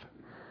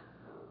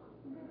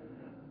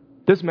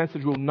 This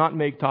message will not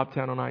make top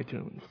 10 on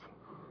iTunes.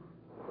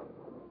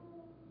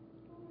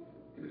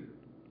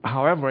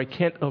 However, I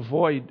can't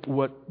avoid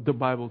what the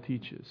Bible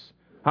teaches.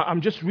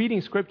 I'm just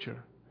reading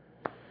Scripture.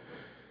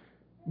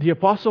 The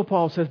Apostle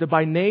Paul says that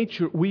by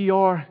nature we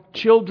are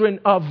children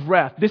of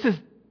wrath. This is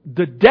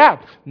the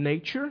depth,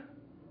 nature,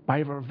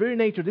 by our very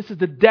nature, this is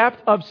the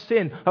depth of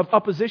sin, of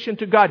opposition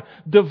to God.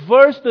 The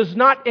verse does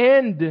not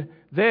end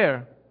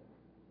there.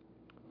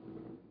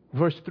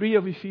 Verse 3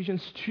 of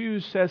Ephesians 2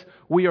 says,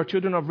 we are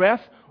children of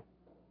wrath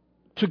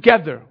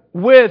together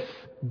with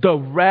the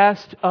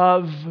rest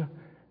of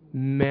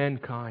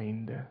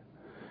mankind.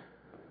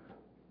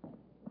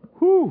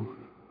 Whew.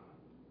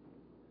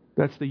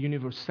 That's the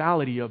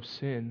universality of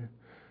sin.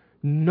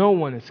 No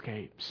one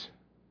escapes.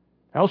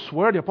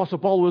 Elsewhere, the Apostle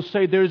Paul will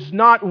say, there's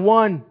not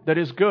one that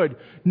is good.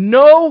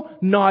 No,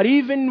 not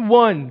even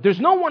one. There's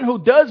no one who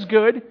does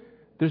good.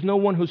 There's no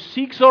one who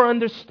seeks or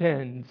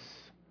understands.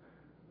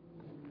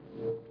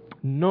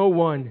 No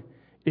one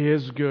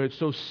is good.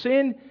 So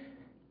sin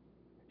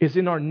is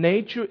in our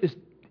nature, is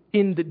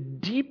in the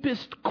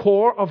deepest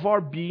core of our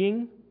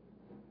being.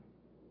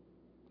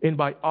 And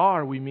by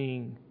our, we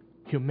mean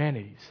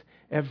humanity's.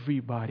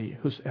 Everybody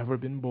who's ever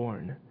been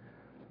born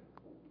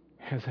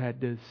has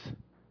had this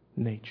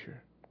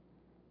nature.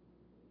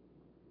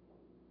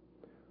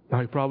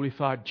 Now you probably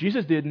thought,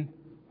 Jesus didn't.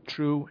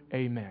 True,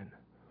 amen.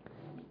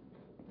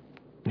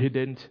 He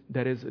didn't.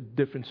 That is a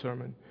different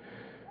sermon.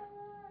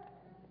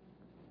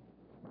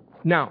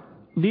 Now,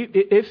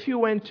 if you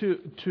went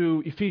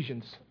to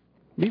Ephesians,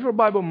 leave your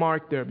Bible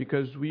marked there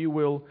because we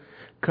will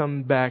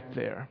come back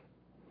there.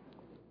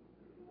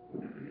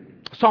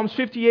 Psalms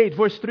 58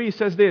 verse 3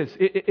 says this.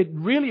 It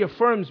really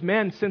affirms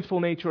man's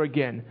sinful nature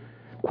again.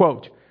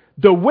 Quote,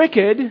 the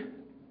wicked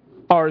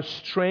are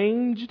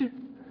estranged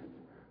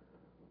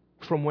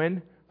from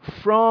when?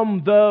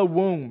 From the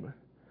womb.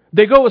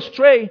 They go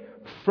astray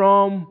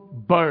from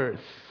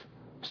birth.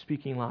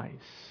 Speaking lies.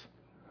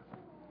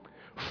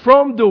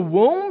 From the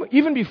womb,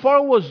 even before I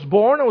was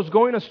born, I was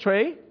going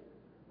astray.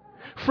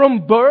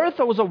 From birth,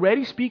 I was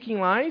already speaking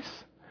lies.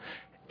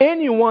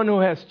 Anyone who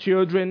has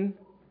children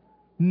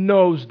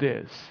knows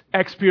this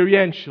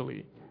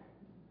experientially.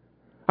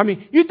 I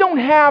mean, you don't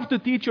have to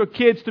teach your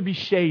kids to be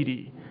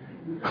shady.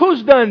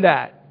 Who's done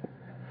that?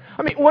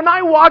 I mean, when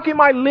I walk in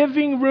my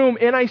living room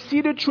and I see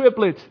the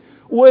triplets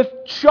with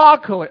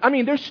chocolate, I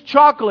mean, there's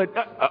chocolate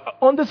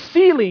on the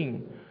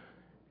ceiling.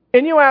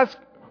 And you ask,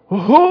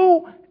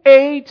 who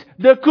ate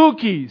the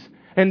cookies?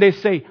 And they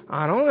say,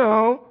 I don't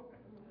know.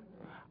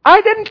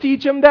 I didn't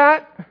teach them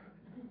that.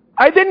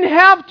 I didn't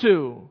have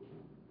to.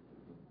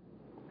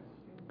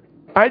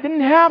 I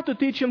didn't have to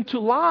teach them to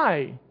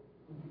lie.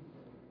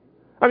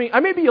 I mean, I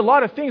may be a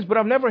lot of things, but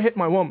I've never hit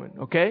my woman,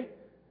 okay?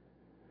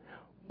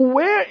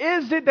 Where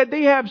is it that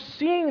they have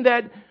seen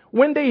that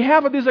when they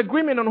have a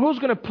disagreement on who's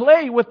going to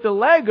play with the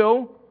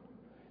Lego,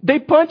 they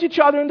punch each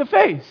other in the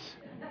face?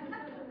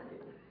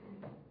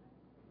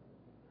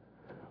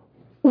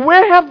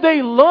 Where have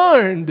they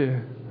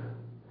learned?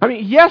 I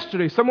mean,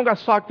 yesterday, someone got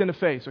socked in the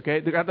face, okay?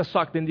 They got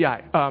socked in the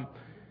eye.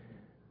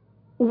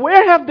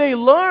 Where have they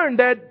learned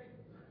that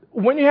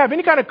when you have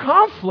any kind of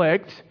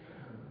conflict,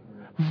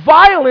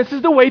 violence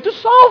is the way to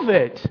solve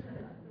it?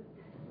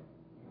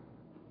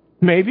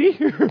 Maybe.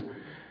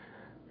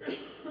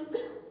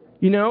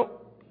 You know,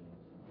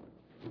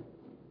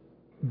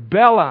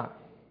 Bella,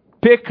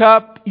 pick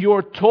up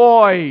your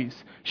toys.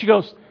 She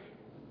goes,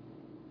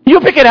 you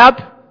pick it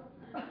up.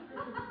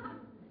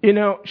 You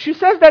know, she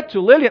says that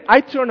to Lillian.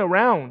 I turn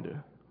around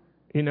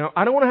You know,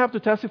 I don't want to have to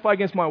testify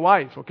against my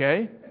wife,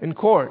 okay, in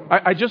court.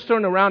 I just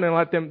turn around and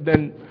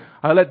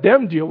let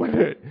them deal with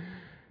it.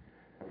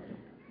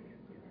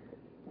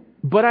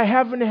 But I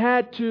haven't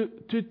had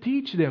to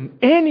teach them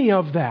any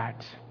of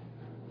that.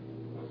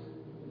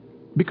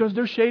 Because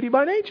they're shady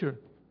by nature.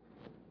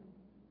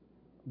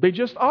 They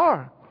just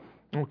are.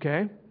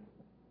 Okay?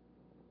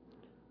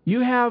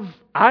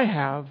 I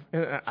have,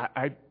 and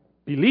I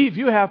believe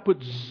you have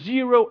put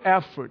zero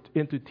effort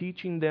into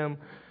teaching them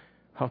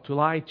how to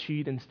lie,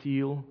 cheat, and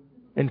steal,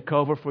 and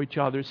cover for each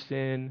other's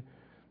sin.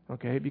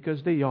 Okay?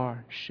 Because they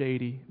are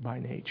shady by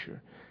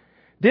nature.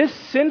 This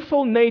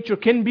sinful nature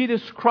can be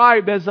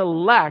described as a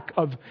lack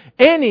of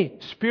any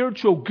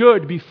spiritual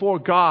good before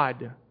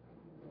God.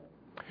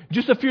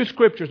 Just a few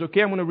scriptures,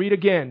 okay? I'm going to read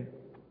again.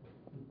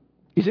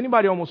 Is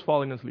anybody almost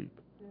falling asleep?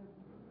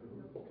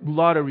 A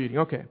lot of reading,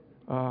 okay.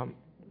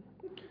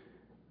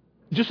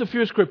 Just a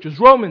few scriptures.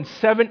 Romans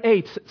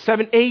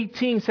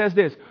 7:18 says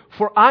this.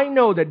 For I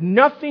know that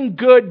nothing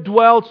good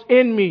dwells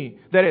in me,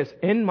 that is,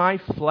 in my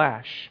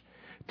flesh.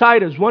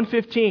 Titus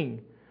 1:15.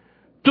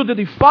 To the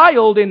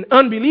defiled and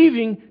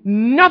unbelieving,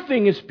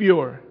 nothing is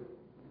pure.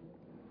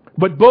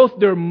 But both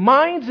their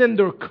minds and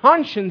their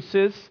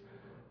consciences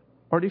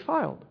are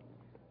defiled.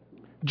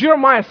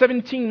 Jeremiah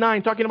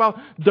 17:9, talking about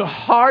the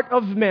heart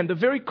of man, the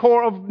very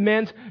core of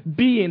man's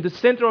being, the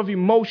center of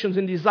emotions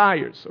and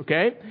desires,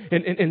 okay?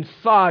 And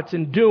thoughts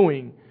and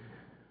doing.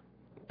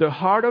 The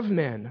heart of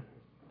man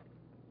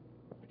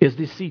is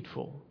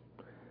deceitful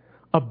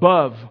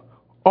above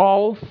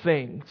all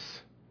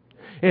things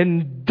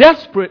and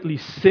desperately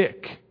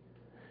sick.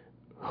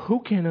 Who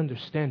can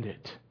understand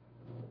it?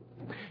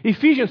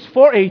 Ephesians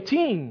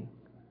 4:18,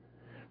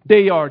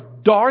 they are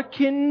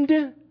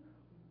darkened,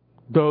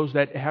 those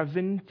that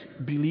haven't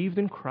believed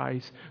in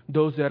Christ,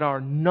 those that are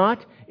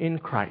not in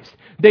Christ.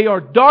 They are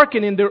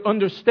darkened in their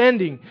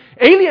understanding,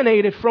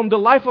 alienated from the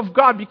life of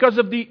God because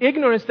of the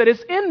ignorance that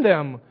is in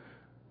them.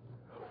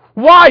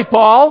 Why,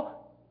 Paul?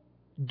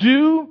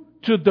 Due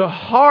to the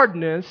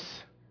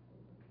hardness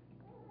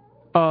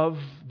of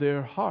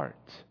their heart.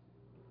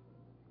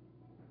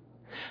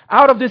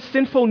 Out of this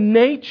sinful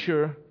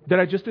nature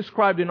that I just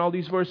described in all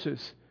these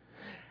verses,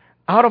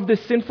 out of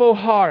this sinful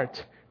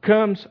heart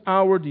comes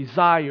our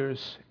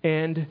desires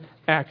and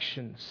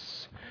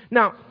actions.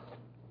 Now,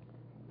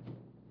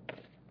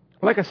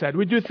 like I said,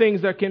 we do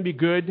things that can be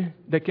good,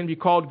 that can be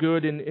called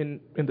good in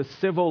the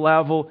civil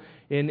level,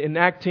 in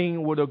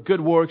acting with the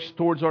good works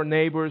towards our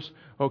neighbors,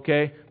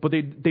 okay? But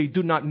they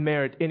do not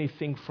merit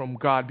anything from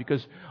God,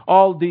 because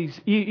all these,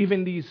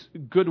 even these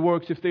good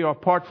works, if they are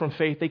apart from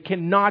faith, they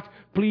cannot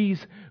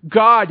please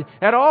God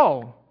at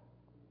all.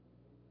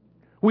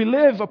 We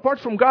live apart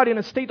from God in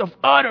a state of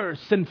utter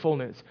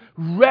sinfulness,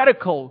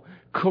 radical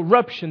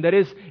corruption that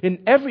is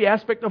in every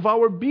aspect of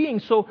our being.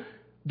 So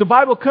the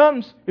Bible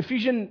comes,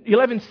 Ephesians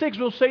 11:6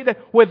 will say that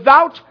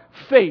without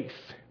faith,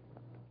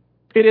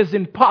 it is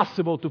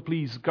impossible to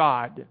please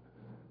God.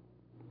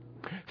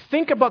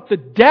 Think about the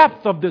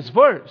depth of this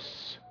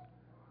verse.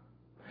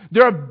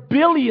 There are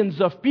billions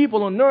of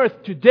people on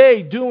earth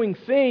today doing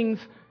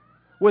things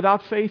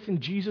without faith in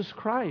Jesus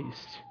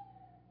Christ.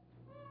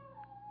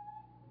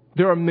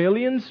 There are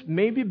millions,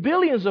 maybe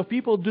billions of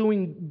people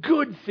doing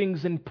good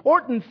things,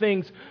 important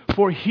things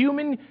for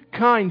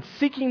humankind,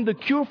 seeking the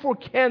cure for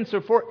cancer,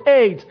 for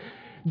AIDS,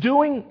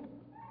 doing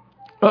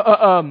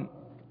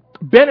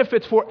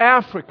benefits for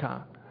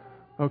Africa,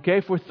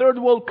 okay, for third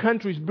world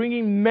countries,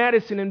 bringing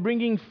medicine and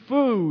bringing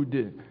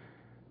food.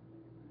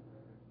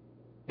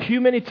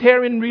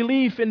 Humanitarian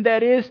relief, and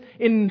that is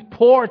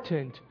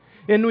important.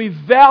 And we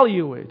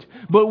value it.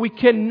 But we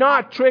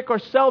cannot trick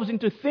ourselves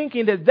into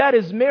thinking that that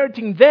is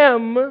meriting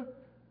them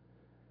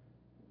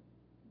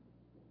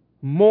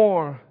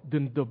more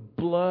than the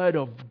blood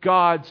of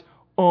God's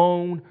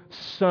own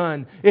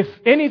Son. If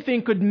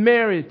anything could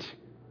merit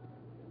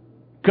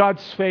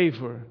God's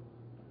favor,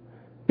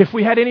 if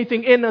we had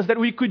anything in us that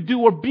we could do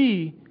or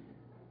be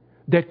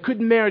that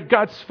could merit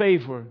God's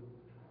favor,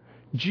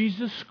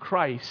 Jesus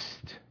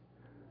Christ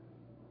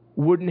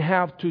wouldn't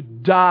have to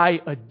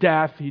die a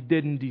death He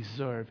didn't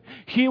deserve.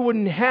 He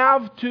wouldn't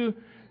have to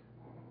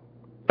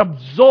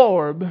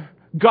absorb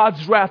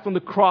God's wrath on the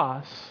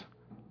cross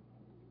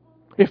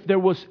if there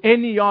was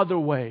any other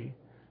way.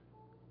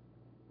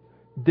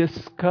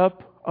 This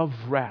cup of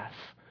wrath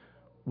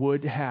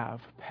would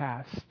have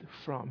passed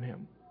from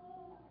Him.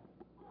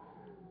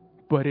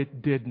 But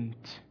it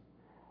didn't.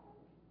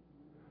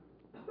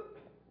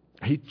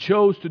 He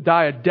chose to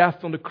die a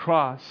death on the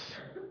cross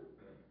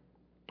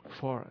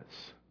for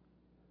us.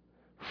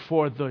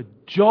 For the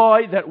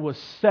joy that was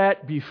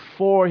set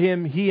before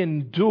Him, He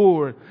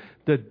endured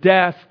the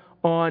death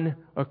on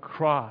a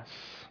cross.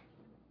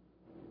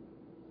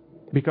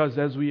 Because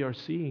as we are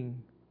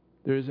seeing,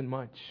 there isn't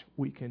much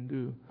we can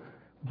do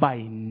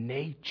by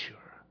nature.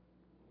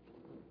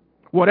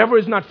 Whatever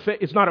is not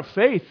of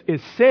faith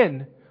is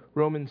sin.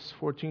 Romans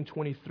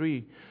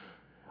 14:23.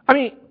 I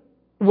mean,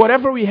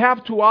 whatever we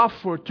have to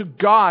offer to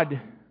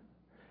God,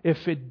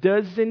 if it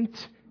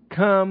doesn't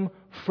come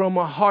from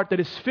a heart that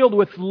is filled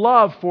with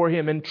love for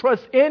Him and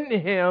trust in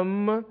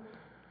Him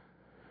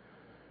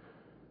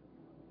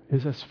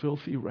is as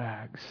filthy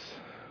rags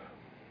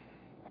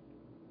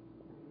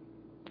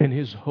in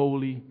His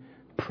holy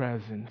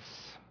presence.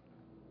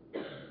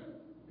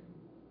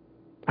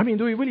 I mean,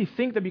 do we really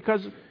think that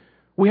because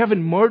we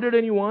haven't murdered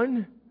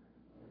anyone,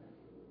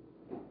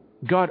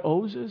 God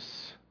owes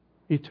us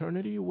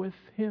eternity with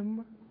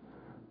Him?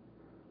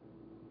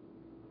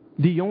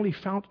 The only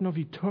fountain of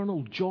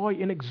eternal joy,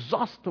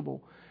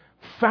 inexhaustible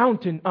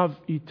fountain of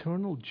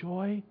eternal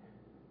joy,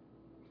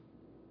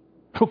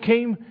 who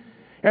came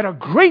at a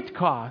great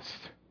cost,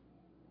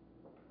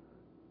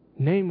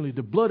 namely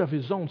the blood of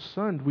His own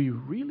Son. We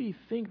really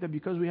think that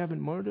because we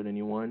haven't murdered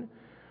anyone,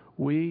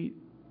 we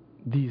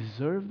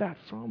deserve that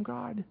from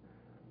God?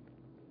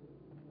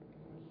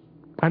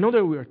 I know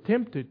that we are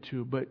tempted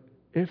to, but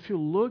if you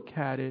look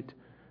at it,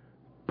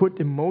 put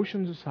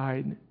emotions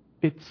aside,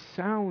 it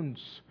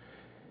sounds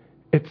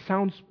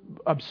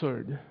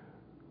absurd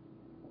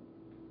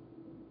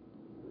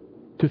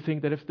to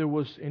think that if there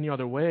was any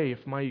other way,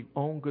 if my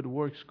own good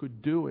works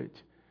could do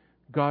it,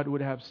 God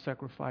would have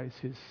sacrificed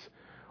His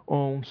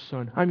own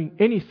Son. I mean,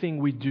 anything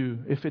we do,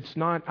 if it's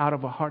not out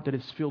of a heart that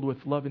is filled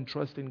with love and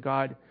trust in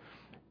God,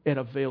 it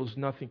avails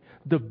nothing.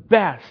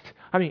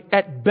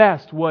 At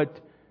best, what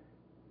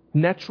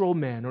natural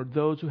men or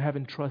those who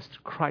haven't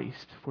trusted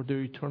Christ for their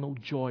eternal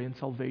joy and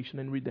salvation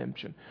and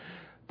redemption,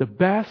 the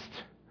best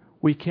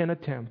we can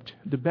attempt,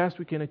 the best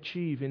we can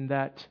achieve in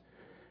that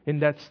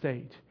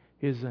state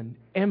is an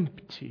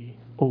empty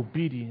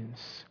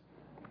obedience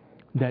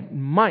that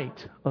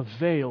might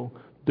avail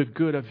the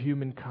good of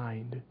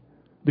humankind,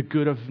 the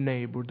good of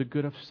neighbor, the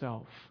good of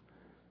self,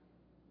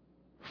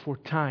 for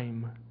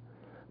time,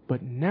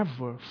 but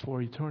never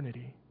for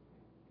eternity.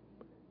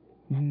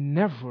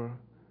 Never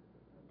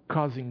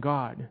causing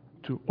God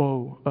to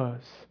owe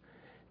us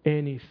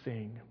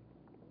anything.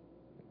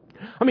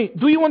 I mean,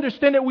 do you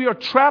understand that we are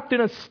trapped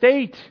in a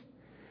state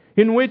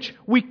in which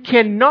we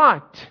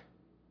cannot,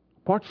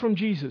 apart from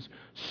Jesus,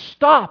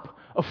 stop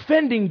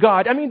offending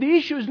God? I mean, the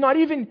issue is not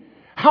even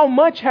how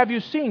much have you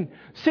sinned.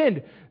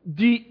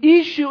 The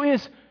issue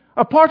is,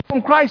 apart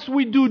from Christ,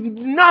 we do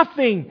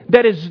nothing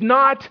that is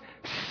not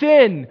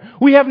sin.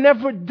 We have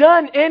never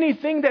done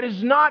anything that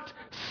is not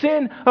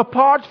sin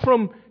apart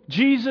from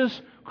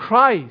Jesus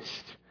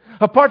Christ,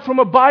 apart from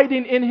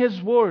abiding in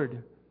His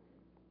Word.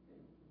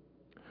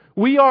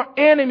 We are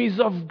enemies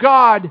of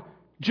God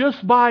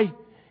just by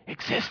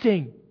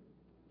existing.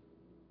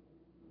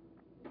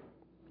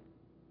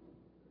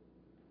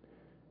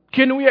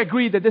 Can we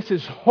agree that this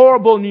is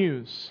horrible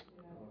news?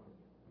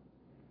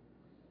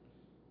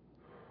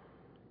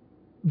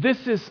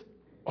 This is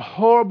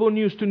horrible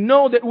news, to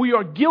know that we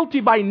are guilty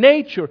by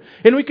nature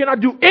and we cannot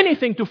do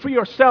anything to free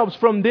ourselves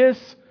from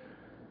this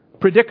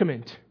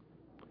predicament.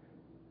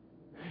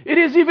 It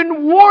is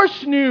even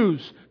worse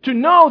news to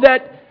know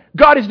that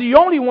God is the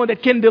only one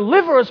that can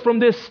deliver us from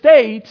this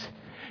state,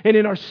 and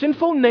in our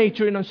sinful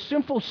nature, in our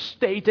sinful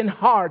state and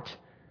heart,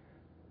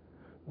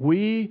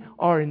 we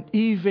aren't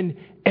even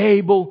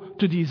able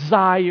to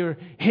desire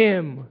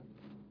Him.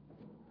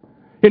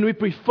 And we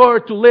prefer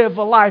to live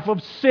a life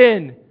of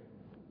sin,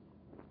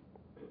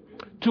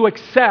 to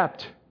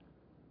accept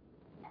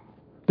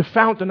the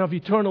fountain of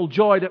eternal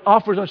joy that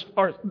offers us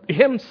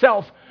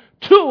Himself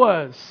to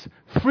us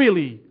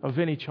freely of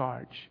any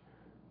charge.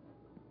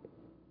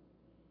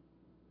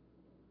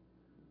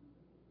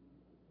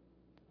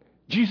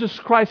 Jesus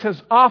Christ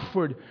has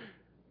offered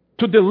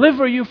to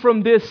deliver you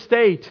from this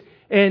state.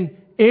 And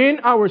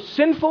in our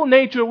sinful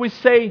nature we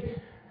say,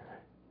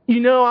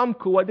 I'm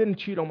cool. I didn't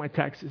cheat on my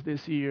taxes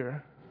this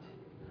year.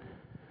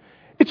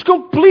 It's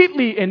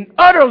completely and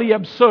utterly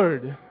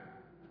absurd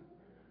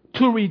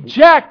to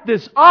reject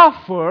this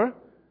offer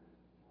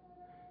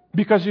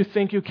because you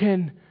think you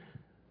can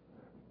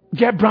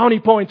get brownie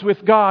points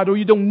with God, or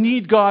you don't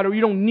need God, or you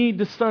don't need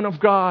the Son of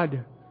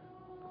God.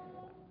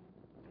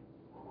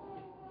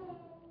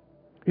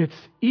 It's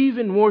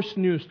even worse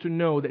news to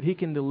know that He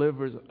can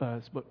deliver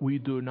us, but we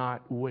do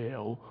not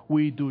will.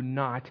 We do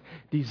not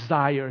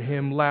desire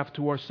Him. Left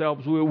to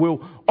ourselves, we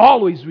will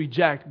always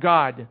reject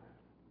God.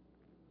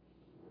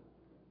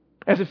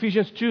 As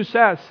Ephesians 2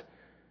 says,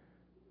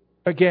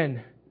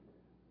 again,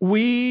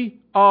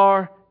 we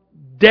are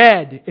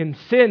dead in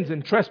sins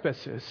and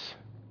trespasses.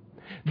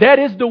 That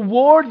is the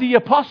word the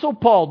Apostle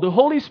Paul, the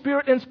Holy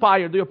Spirit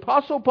inspired, the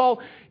Apostle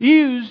Paul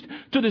used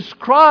to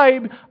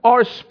describe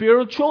our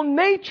spiritual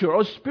nature,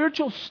 our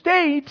spiritual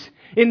state.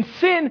 In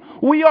sin,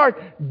 we are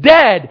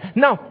dead.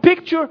 Now,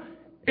 picture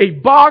a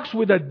box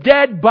with a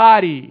dead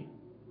body.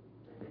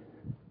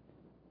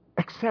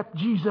 Accept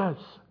Jesus.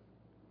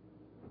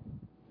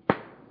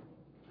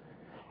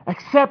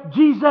 Accept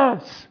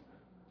Jesus.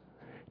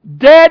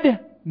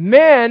 Dead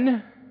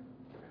men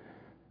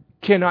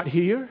cannot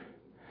hear.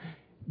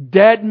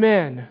 Dead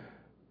men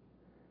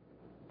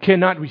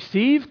cannot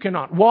receive,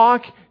 cannot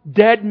walk.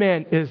 Dead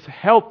men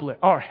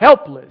are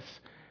helpless.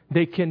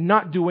 They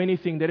cannot do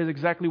anything. That is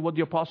exactly what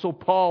the Apostle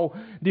Paul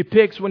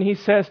depicts when he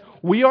says,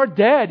 we are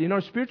dead in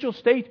our spiritual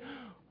state.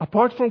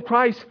 Apart from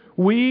Christ,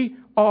 we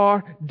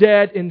are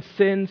dead in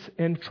sins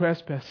and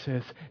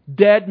trespasses.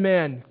 Dead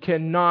men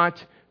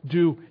cannot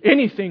do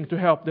anything to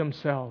help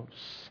themselves.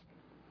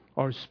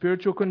 Our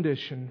spiritual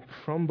condition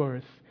from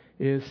birth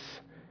is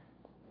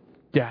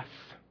death.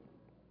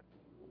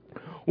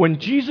 When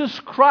Jesus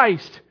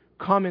Christ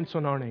comments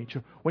on our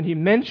nature, when He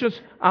mentions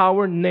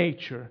our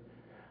nature,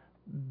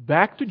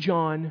 back to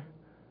John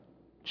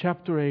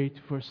chapter 8,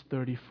 verse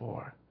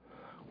 34.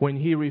 When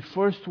He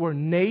refers to our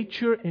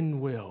nature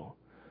and will,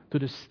 to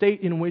the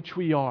state in which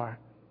we are,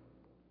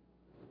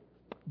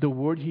 the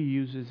word He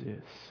uses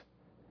is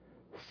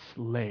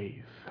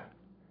slave.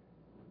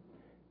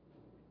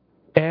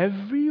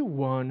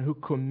 Everyone who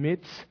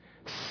commits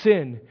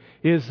sin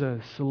is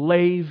a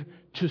slave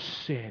to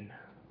sin.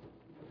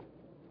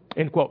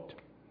 End quote.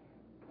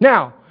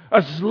 Now,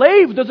 a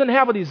slave doesn't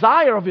have a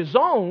desire of his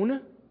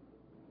own.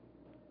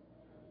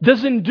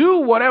 Doesn't do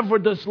whatever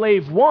the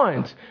slave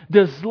wants.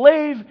 The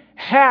slave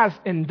has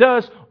and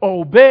does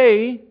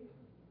obey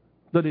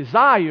the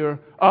desire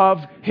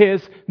of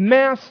his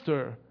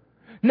master.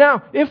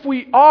 Now, if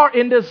we are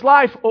in this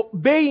life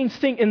obeying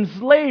sin,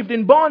 enslaved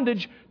in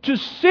bondage to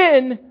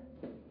sin,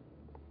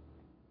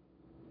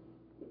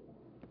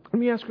 let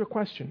me ask you a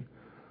question.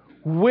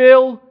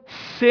 Will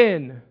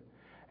sin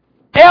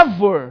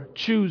ever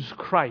choose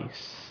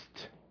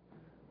Christ?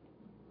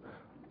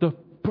 The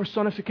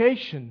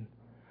personification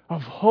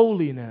of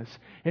holiness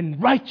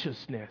and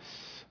righteousness.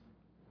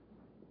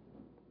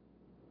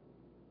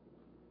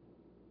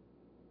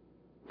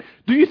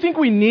 Do you think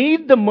we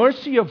need the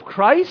mercy of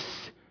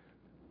Christ?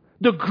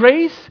 The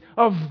grace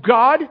of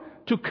God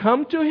to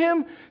come to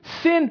Him?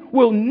 Sin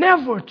will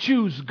never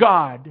choose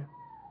God.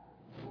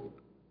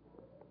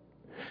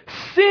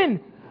 Sin,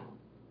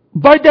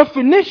 by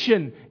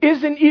definition,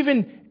 isn't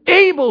even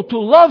able to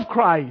love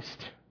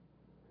Christ.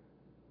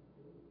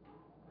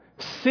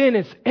 Sin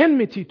is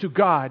enmity to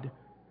God.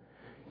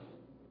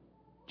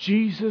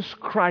 Jesus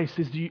Christ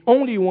is the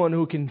only one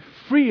who can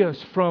free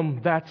us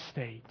from that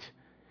state.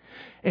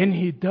 And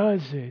He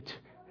does it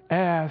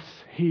as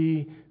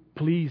He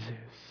pleases.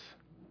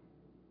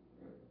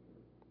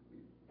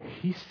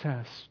 He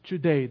says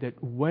today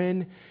that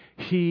when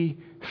He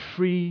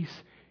frees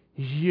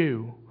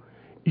you,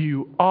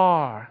 you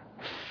are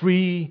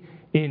free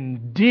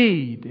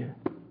indeed.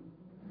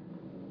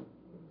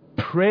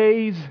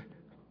 Praise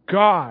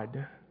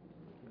God.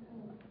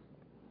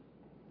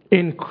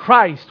 In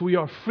Christ, we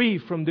are free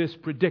from this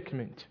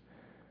predicament.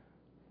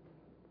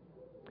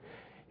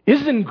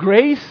 Isn't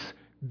grace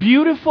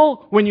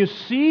beautiful when you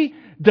see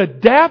the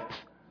depth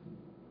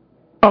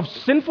of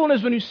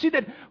sinfulness? When you see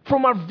that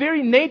from our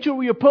very nature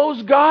we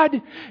oppose God,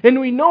 and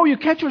we know you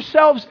catch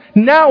yourselves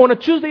now on a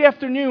Tuesday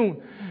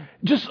afternoon,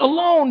 just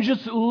alone,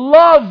 just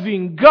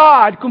loving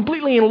God,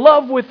 completely in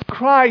love with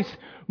Christ,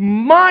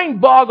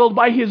 mind-boggled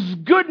by His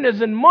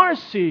goodness and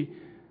mercy.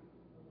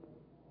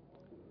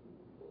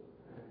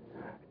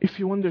 If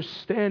you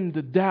understand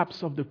the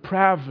depths of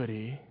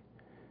depravity,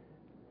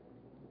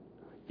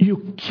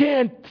 you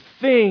can't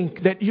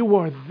think that you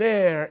are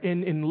there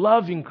in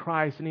loving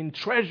Christ and in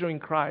treasuring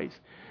Christ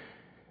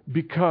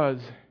because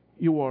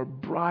you are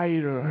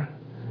brighter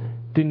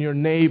than your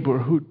neighbor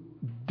who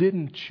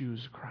didn't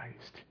choose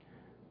Christ.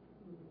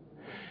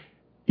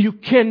 You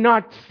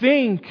cannot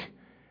think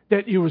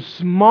that you're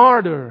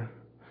smarter,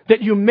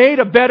 that you made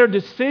a better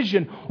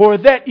decision, or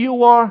that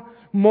you are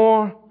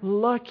more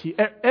lucky,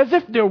 as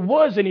if there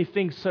was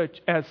anything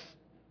such as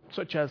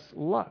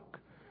luck.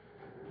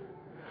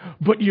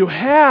 But you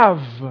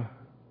have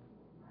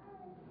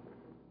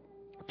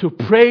to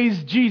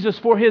praise Jesus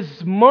for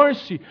His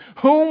mercy,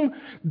 whom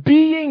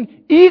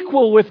being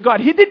equal with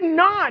God, He did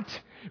not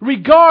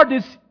regard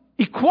this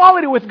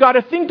equality with God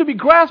a thing to be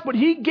grasped, but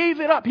He gave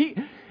it up. He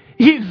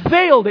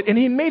veiled it, and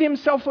He made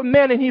Himself a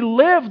man, and He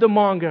lived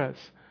among us.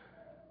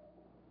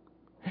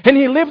 And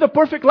He lived a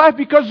perfect life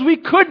because we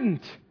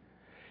couldn't.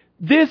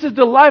 This is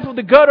the life of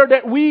the gutter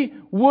that we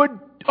would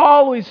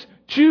always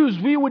choose.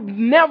 We would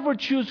never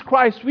choose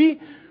Christ.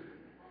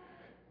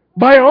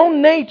 By our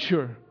own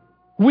nature,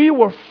 we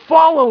were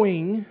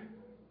following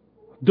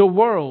the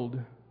world.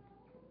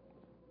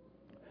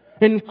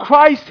 And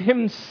Christ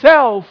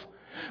Himself,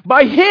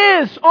 by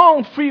His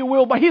own free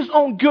will, by His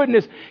own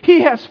goodness,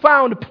 He has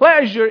found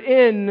pleasure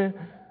in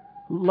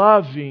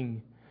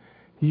loving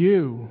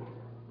you.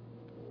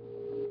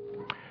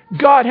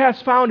 God has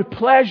found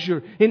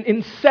pleasure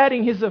in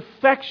setting His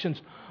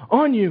affections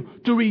on you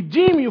to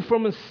redeem you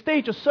from a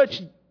state of such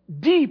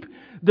deep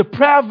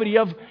depravity,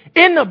 of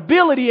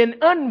inability and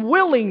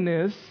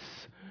unwillingness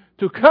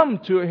to come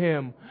to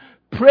Him.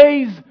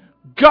 Praise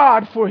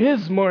God for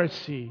His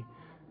mercy.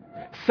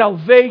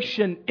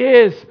 Salvation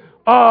is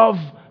of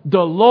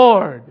the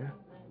Lord,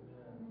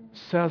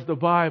 says the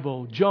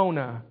Bible,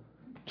 Jonah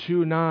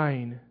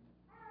 2:9.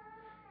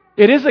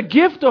 It is a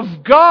gift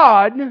of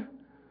God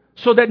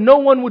so that no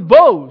one would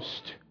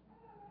boast.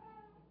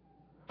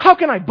 How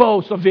can I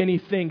boast of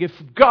anything if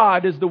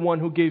God is the one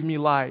who gave me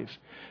life?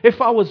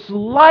 If I was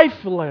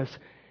lifeless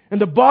in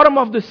the bottom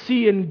of the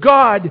sea and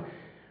God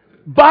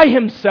by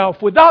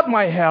Himself, without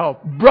my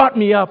help, brought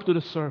me up to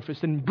the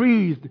surface and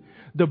breathed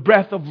the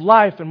breath of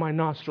life in my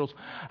nostrils.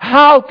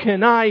 How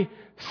can I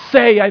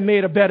say I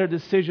made a better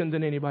decision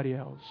than anybody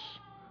else?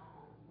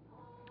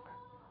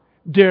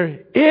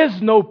 There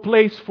is no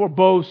place for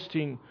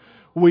boasting.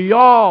 We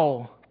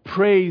all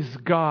praise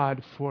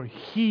God, for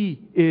He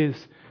is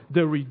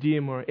the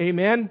Redeemer.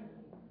 Amen?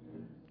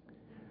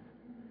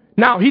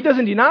 Now, He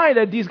doesn't deny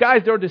that these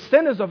guys, they're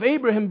descendants of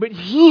Abraham, but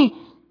He,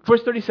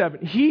 verse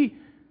 37, He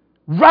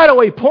right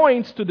away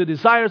points to the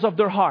desires of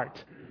their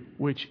heart,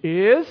 which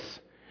is,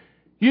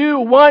 you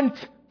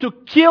want to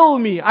kill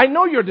me. I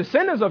know you're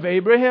descendants of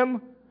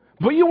Abraham,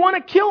 but you want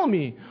to kill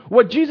me.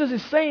 What Jesus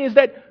is saying is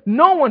that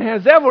no one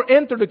has ever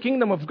entered the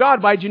kingdom of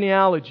God by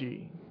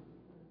genealogy.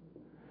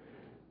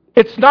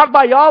 It's not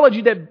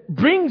biology that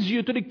brings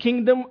you to the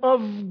kingdom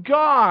of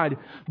God.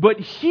 But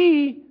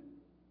He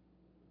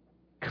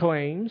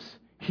claims,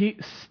 He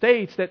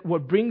states that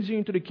what brings you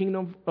into the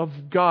kingdom of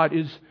God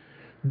is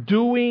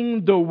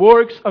doing the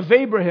works of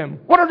Abraham.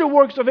 What are the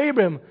works of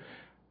Abraham?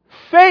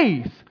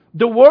 Faith.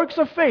 The works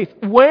of faith.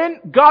 When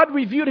God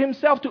revealed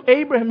Himself to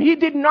Abraham, He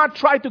did not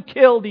try to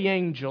kill the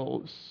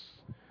angels.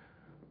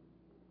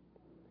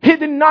 He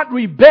did not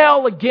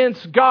rebel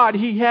against God.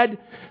 He had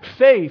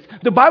faith.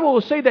 The Bible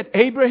will say that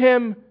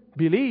Abraham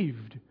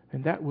believed,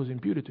 and that was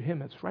imputed to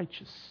him as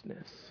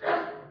righteousness.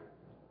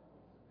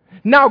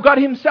 Now God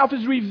Himself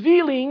is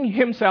revealing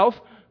Himself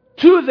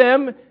to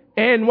them,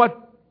 and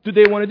what do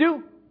they want to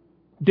do?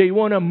 They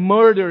want to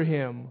murder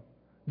Him.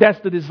 That's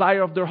the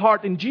desire of their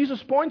heart. And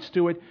Jesus points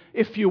to it.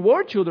 If you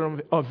were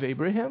children of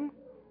Abraham,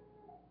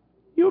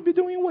 you would be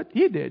doing what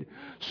He did.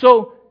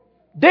 So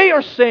they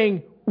are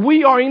saying,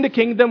 we are in the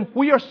kingdom.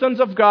 We are sons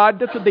of God.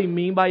 That's what they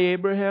mean by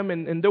Abraham.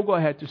 And they'll go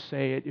ahead to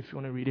say it if you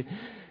want to read it.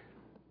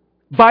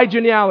 By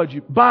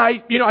genealogy.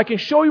 I can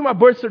show you my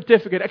birth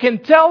certificate. I can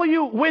tell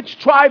you which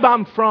tribe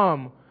I'm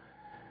from.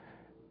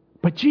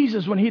 But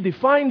Jesus, when He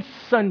defines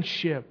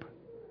sonship,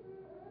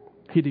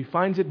 He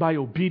defines it by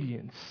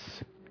obedience.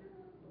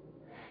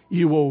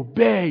 You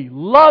obey,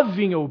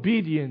 loving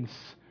obedience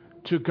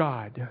to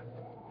God.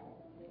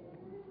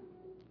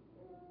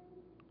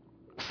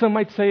 Some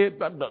might say,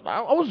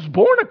 I was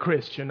born a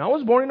Christian. I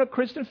was born in a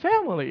Christian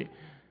family.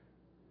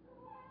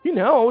 I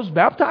was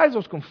baptized, I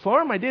was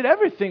confirmed, I did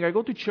everything. I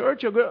go to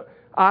church,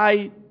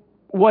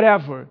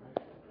 whatever.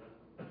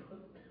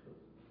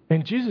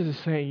 And Jesus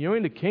is saying, you're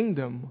in the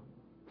kingdom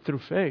through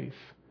faith.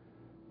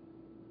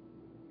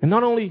 And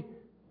not only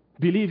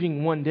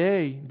believing one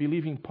day,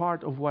 believing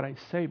part of what I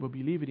say, but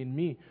believe it in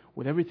me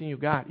with everything you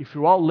got. If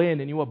you're all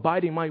in and you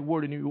abide in my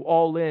word and you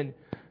all in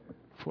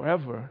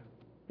forever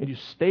and you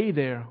stay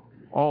there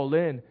all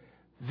in,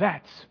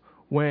 that's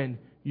when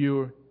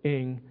you're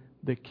in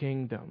the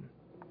kingdom.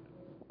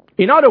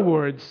 In other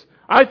words,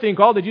 I think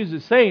all that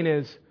Jesus is saying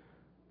is,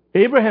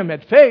 Abraham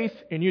had faith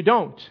and you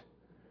don't.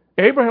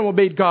 Abraham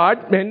obeyed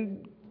God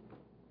and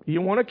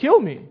you want to kill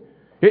me.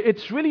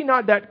 It's really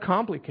not that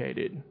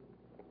complicated.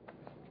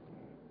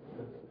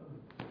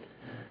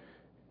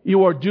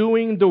 You are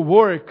doing the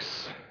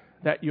works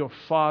that your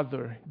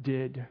father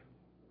did.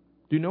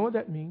 Do you know what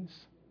that means?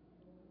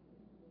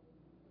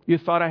 You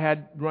thought I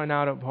had run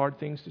out of hard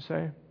things to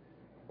say?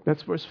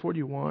 That's verse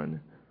 41.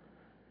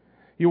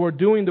 You are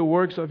doing the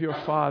works of your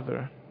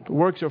father. The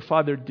works your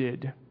father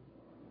did.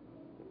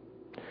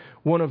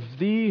 One of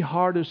the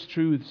hardest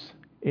truths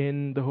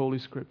in the Holy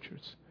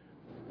Scriptures.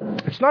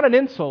 It's not an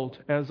insult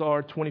as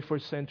our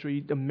 21st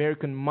century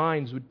American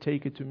minds would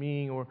take it to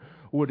mean or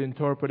would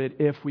interpret it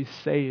if we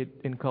say it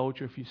in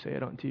culture, if you say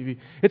it on TV.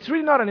 It's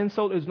really not an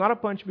insult. It's not a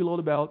punch below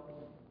the belt.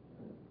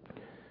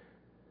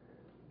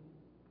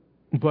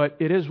 But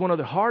it is one of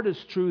the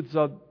hardest truths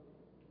of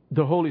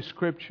the Holy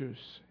Scriptures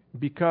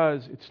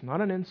because it's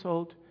not an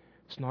insult,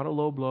 it's not a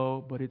low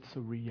blow, but it's a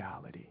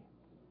reality.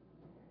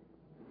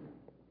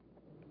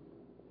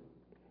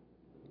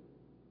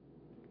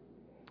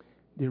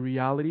 The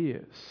reality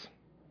is,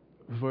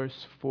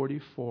 verse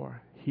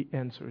 44, He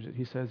answers it.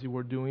 He says, you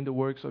were doing the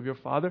works of your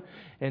father.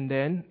 And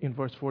then in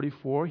verse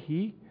 44,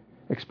 He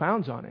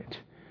expounds on it.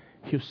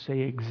 He'll say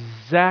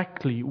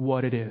exactly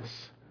what it is.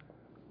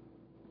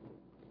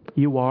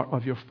 You are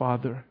of your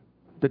father,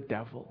 the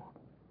devil.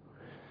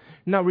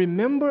 Now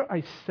remember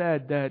I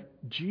said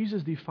that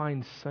Jesus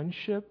defines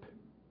sonship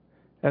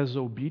as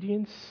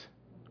obedience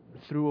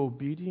through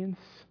obedience.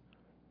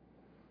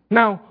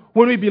 Now,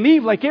 when we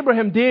believe like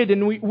Abraham did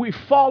and we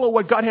follow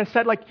what God has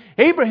said like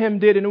Abraham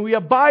did and we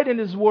abide in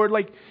His word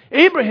like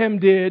Abraham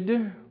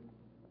did,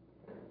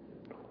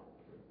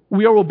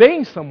 we are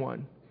obeying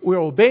someone. We are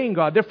obeying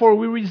God. Therefore,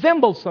 we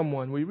resemble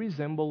someone. We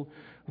resemble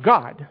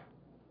God.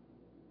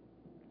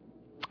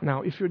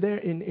 Now, if you're there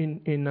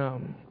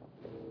in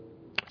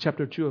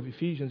chapter 2 of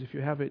Ephesians, if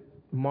you have it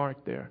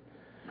marked there,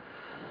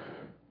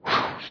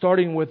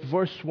 starting with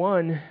verse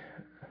 1,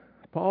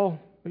 Paul,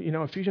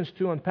 Ephesians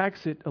 2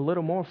 unpacks it a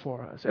little more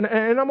for us. And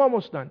I'm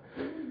almost done.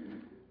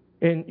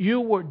 And you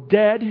were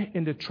dead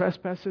in the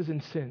trespasses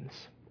and sins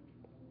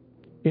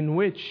in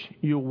which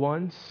you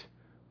once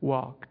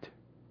walked,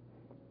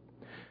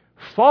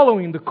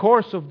 following the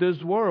course of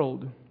this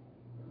world,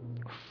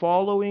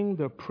 following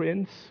the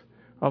prince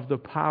of the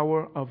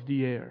power of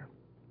the air.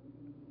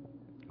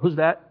 Who's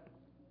that?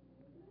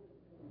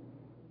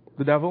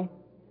 The devil?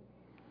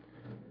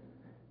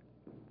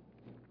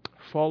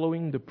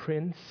 Following the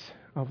prince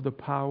of the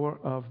power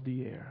of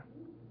the air.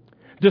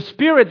 The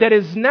spirit that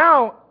is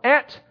now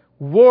at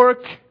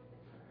work.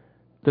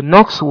 The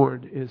next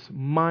word is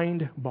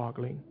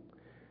mind-boggling.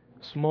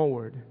 Small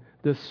word.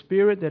 The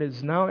spirit that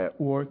is now at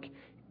work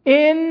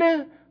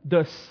in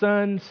the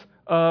sons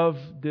of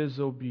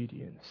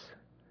disobedience.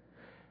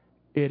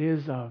 It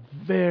is a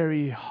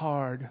very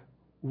hard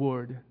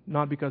word.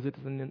 Not because it's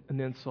an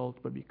insult,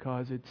 but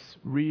because it's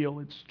real,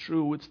 it's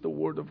true, it's the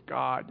Word of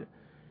God.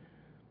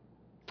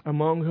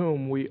 Among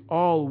whom we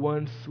all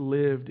once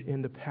lived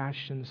in the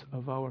passions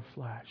of our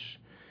flesh,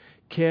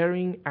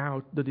 carrying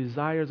out the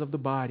desires of the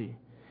body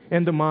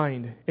and the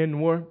mind,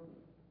 and were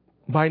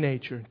by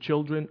nature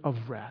children of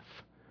wrath,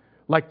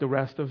 like the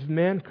rest of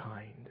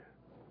mankind.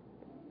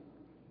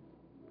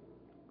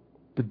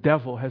 The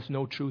devil has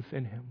no truth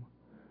in him.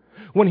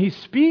 When he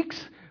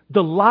speaks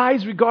the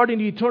lies regarding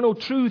the eternal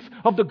truth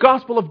of the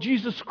gospel of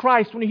Jesus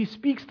Christ, when he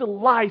speaks the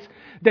lies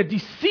that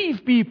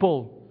deceive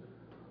people,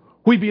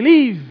 we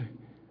believe,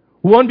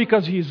 one,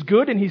 because he is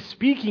good and he's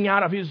speaking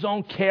out of his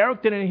own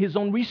character and his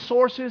own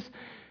resources,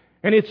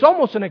 and it's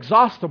almost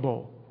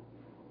inexhaustible.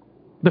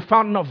 The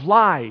fountain of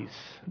lies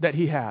that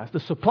he has, the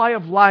supply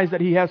of lies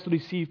that he has to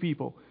deceive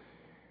people.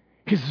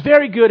 He's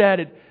very good at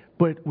it,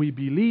 but we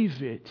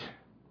believe it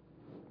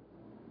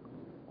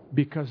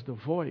because the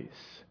voice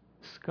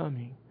is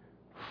coming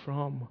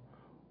from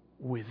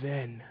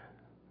within.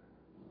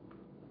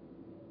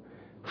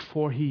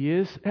 For he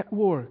is at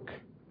work,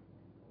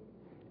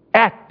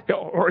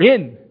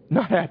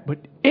 not at,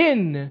 but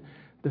in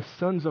the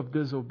sons of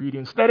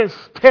disobedience. That is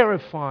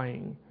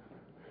terrifying.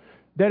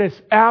 That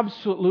is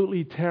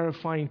absolutely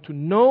terrifying to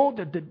know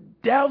that the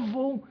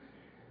devil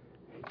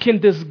can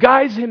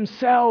disguise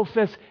himself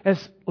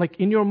as like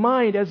in your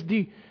mind, as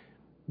the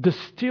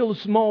still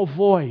small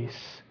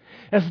voice,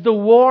 as the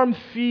warm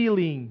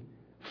feeling,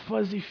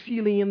 fuzzy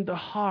feeling in the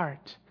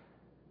heart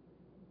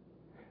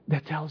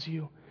that tells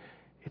you,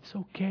 it's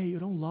okay, you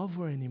don't love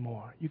her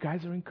anymore. You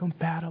guys are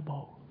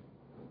incompatible.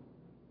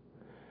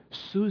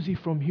 Susie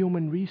from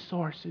Human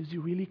Resources,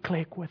 you really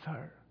click with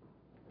her.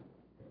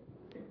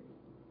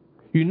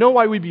 You know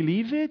why we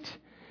believe it?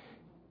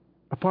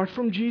 Apart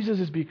from Jesus,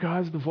 is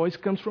because the voice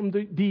comes from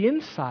the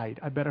inside.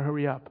 I better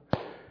hurry up.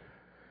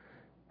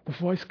 The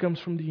voice comes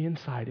from the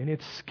inside, and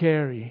it's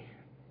scary.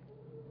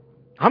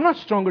 I'm not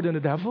stronger than the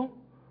devil.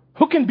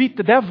 Who can beat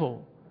the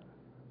devil?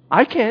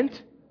 I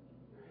can't.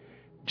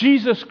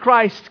 Jesus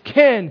Christ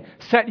can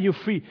set you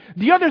free.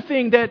 The other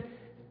thing that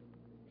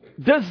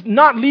does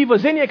not leave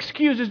us any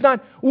excuse is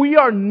not, we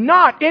are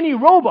not any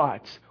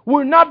robots.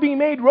 We're not being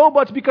made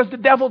robots because the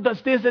devil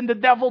does this and the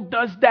devil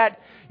does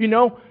that. You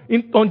know,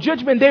 on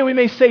Judgment Day we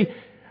may say,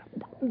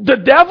 the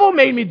devil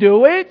made me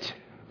do it.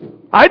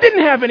 I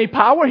didn't have any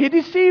power. He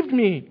deceived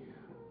me.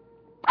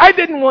 I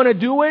didn't want to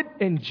do it.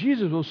 And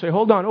Jesus will say,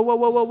 hold on. Oh,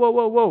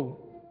 whoa.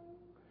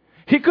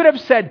 He could have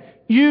said,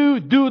 you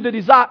do the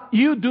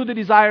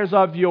desires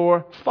of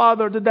your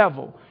father, the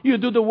devil. You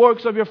do the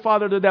works of your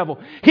father, the devil.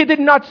 He did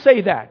not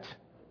say that.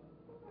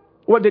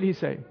 What did he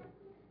say?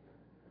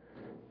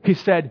 He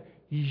said,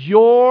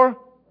 your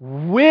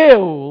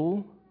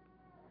will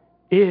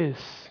is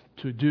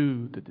to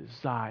do the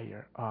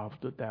desire of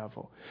the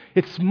devil.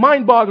 It's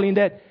mind-boggling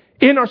that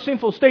in our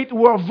sinful state,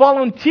 we're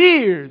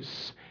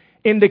volunteers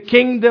in the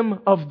kingdom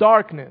of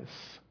darkness.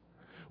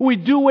 We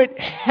do it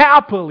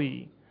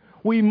happily.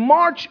 We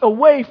march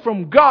away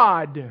from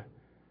God,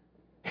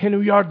 and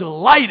we are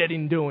delighted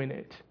in doing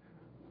it.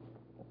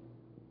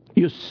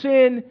 You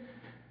sin,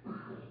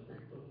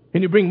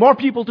 and you bring more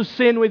people to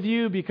sin with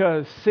you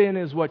because sin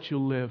is what you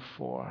live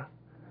for.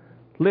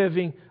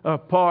 Living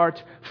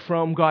apart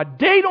from God.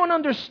 They don't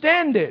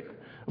understand it.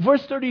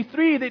 Verse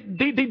 33,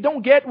 they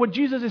don't get what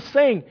Jesus is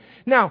saying.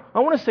 Now, I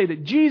want to say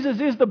that Jesus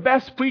is the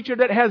best preacher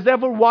that has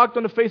ever walked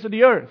on the face of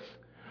the earth.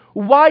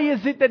 Why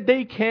is it that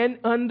they can't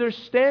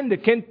understand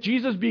it? Can't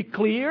Jesus be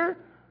clear?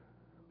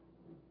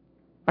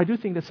 I do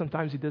think that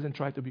sometimes He doesn't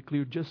try to be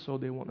clear just so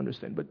they won't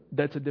understand, but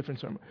that's a different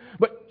sermon.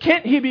 But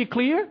can't He be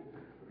clear?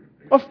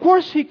 Of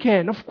course He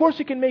can. Of course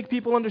He can make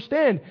people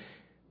understand.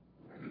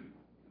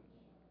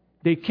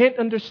 They can't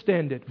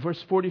understand it,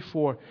 verse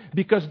 44,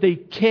 because they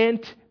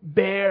can't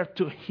bear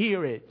to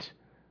hear it.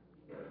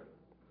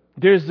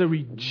 There's a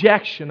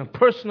rejection, a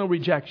personal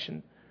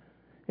rejection.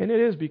 And it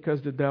is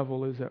because the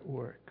devil is at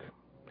work.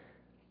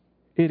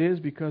 It is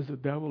because the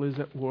devil is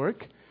at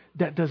work.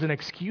 That doesn't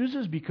excuse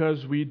us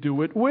because we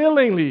do it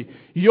willingly.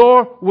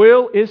 Your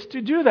will is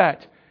to do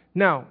that.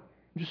 Now,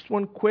 just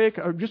one quick,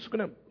 I'm just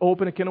going to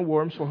open a can of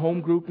worms for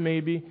home group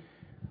maybe.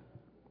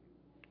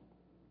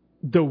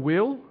 The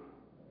will,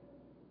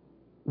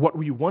 what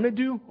we want to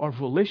do, our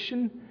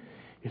volition,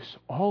 is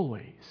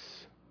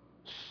always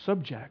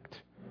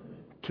subject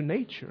to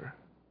nature.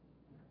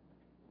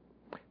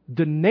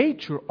 The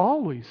nature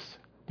always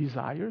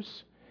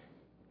desires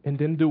And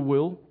then the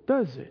will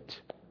does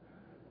it.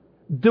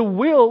 The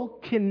will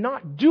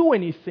cannot do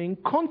anything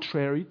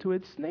contrary to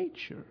its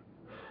nature.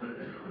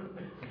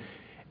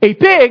 A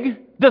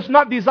pig does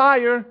not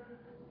desire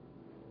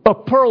a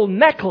pearl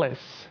necklace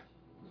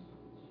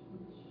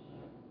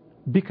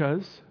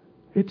because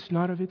it's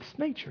not of its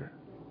nature.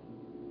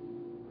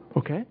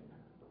 Okay?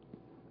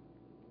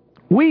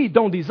 We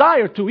don't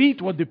desire to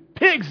eat what the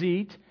pigs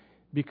eat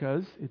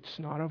because it's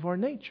not of our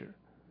nature.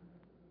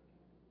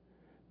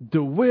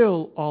 The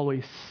will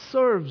always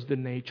serves the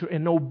nature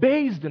and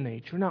obeys the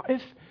nature. Now,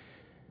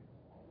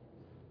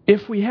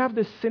 if we have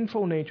this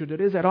sinful nature that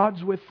is at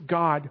odds with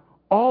God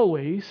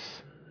always,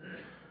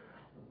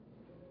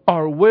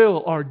 our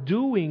will, our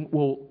doing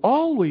will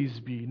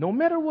always be, no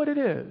matter what it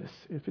is,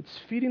 if it's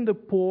feeding the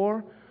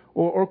poor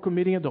or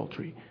committing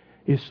adultery,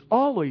 is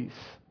always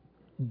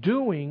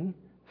doing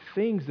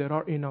things that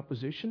are in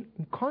opposition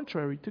and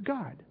contrary to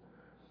God.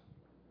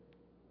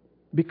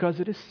 Because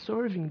it is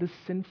serving the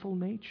sinful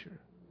nature.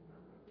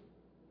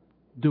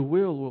 The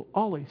will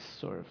always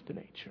serve the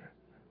nature.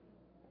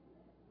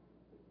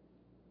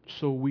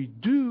 So we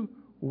do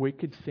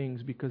wicked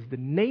things because the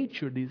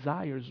nature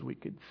desires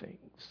wicked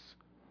things.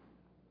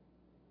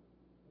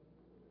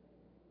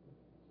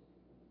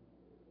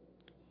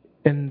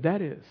 And that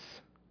is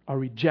a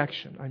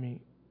rejection,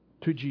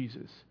 to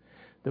Jesus.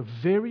 The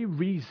very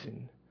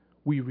reason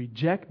we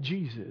reject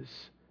Jesus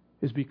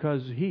is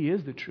because He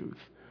is the truth.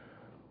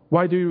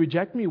 Why do you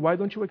reject me? Why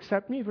don't you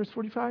accept me? Verse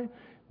 45.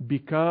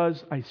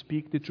 Because I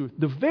speak the truth.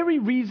 The very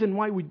reason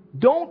why we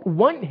don't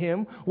want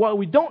Him, why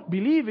we don't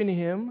believe in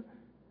Him,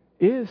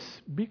 is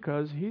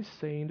because He's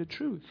saying the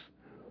truth.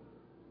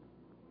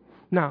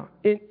 Now,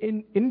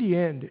 in the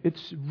end,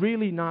 it's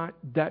really not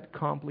that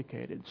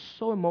complicated. It's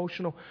so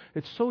emotional.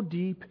 It's so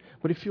deep.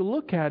 But if you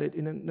look at it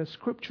in a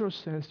scriptural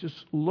sense,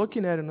 just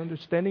looking at it and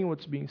understanding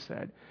what's being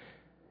said,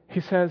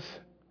 He says,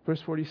 verse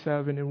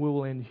 47, and we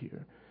will end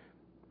here.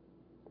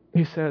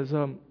 He says,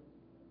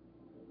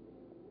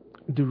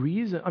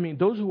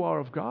 those who are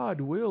of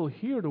God will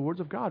hear the words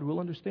of God,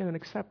 will understand and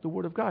accept the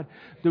Word of God.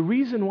 The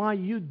reason why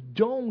you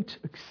don't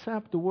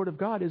accept the Word of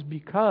God is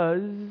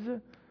because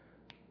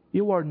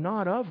you are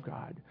not of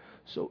God.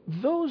 So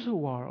those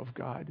who are of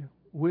God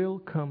will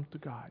come to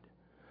God.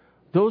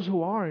 Those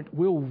who aren't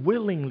will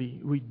willingly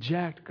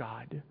reject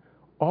God.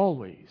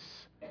 Always.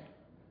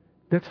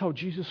 That's how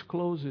Jesus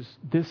closes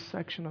this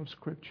section of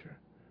Scripture.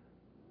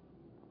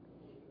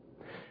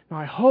 Now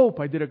I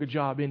hope I did a good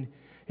job in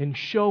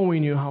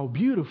showing you how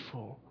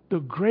beautiful the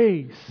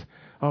grace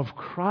of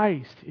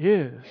Christ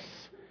is.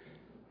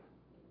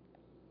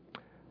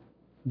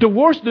 The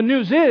worse the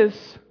news is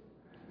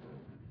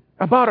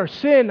about our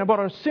sin, about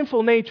our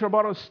sinful nature,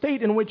 about our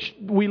state in which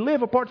we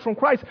live apart from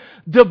Christ,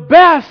 the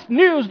best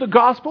news the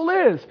gospel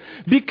is.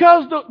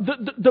 Because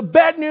the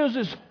bad news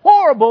is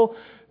horrible,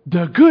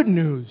 the good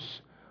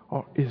news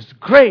is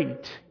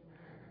great.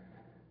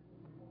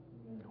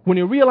 When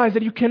you realize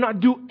that you cannot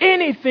do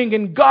anything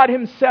in God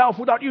Himself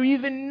without you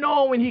even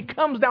knowing, He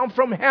comes down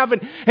from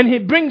heaven and He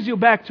brings you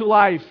back to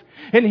life.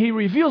 And He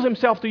reveals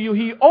Himself to you.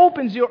 He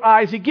opens your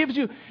eyes. He gives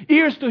you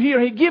ears to hear.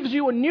 He gives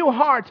you a new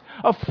heart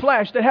of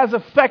flesh that has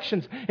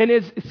affections and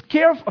is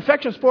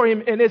affections for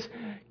Him and is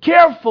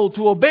careful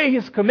to obey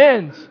His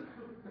commands.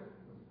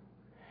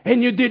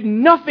 And you did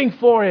nothing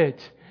for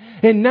it.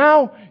 And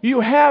now you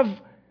have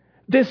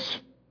this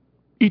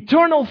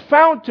eternal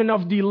fountain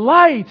of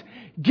delight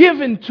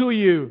given to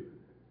you.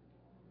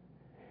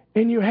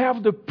 And you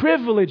have the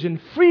privilege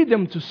and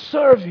freedom to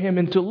serve Him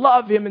and to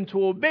love Him and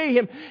to obey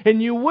Him.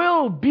 And you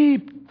will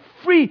be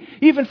free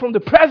even from the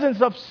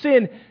presence of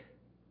sin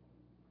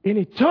in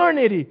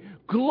eternity,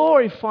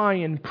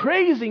 glorifying and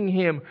praising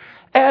Him,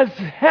 as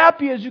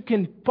happy as you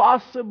can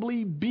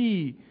possibly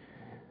be.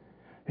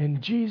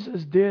 And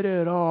Jesus did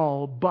it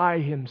all by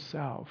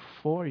Himself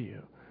for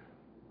you.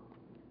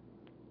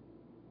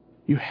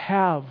 You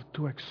have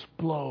to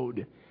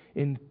explode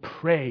in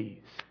praise.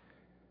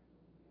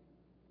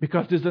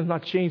 Because this does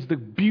not change the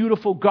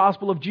beautiful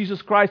gospel of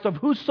Jesus Christ, of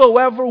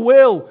whosoever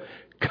will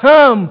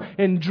come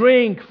and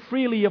drink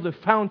freely of the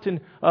fountain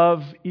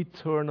of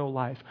eternal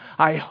life.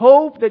 I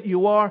hope that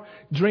you are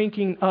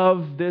drinking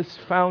of this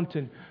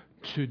fountain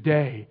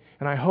today.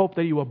 And I hope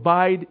that you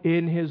abide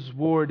in His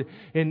Word.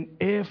 And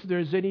if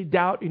there's any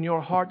doubt in your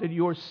heart that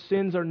your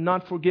sins are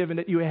not forgiven,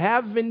 that you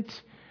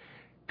haven't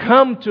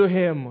come to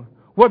Him,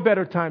 what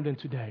better time than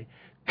today?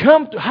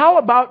 How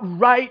about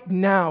right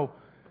now?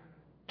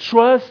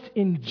 Trust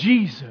in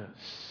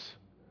Jesus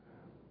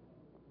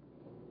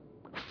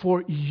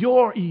for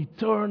your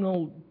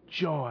eternal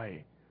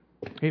joy.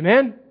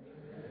 Amen?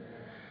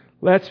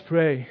 Let's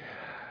pray.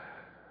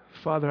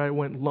 Father, I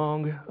went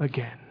long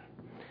again.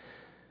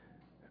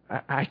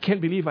 I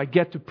can't believe I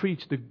get to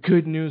preach the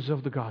good news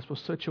of the gospel.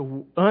 Such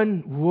an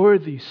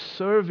unworthy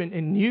servant,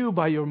 and you,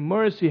 by your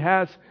mercy,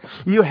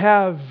 you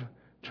have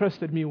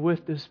trusted me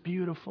with this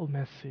beautiful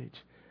message.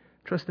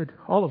 Trusted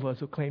all of us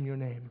who claim your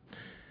name.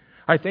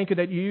 I thank you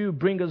that you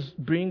bring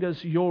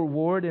us your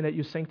word and that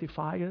you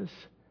sanctify us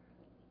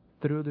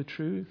through the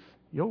truth.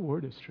 Your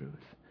word is truth.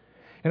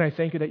 And I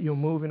thank you that you'll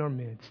move in our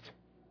midst,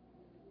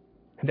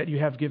 and that you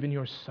have given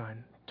your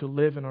Son to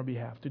live on our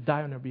behalf, to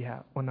die on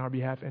our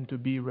behalf, and to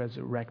be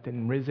resurrected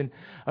and risen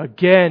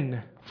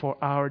again for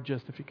our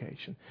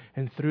justification.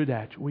 And through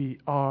that, we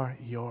are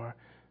your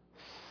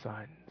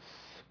sons.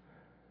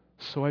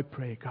 So I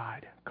pray,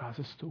 God, cause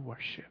us to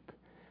worship.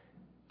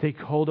 Take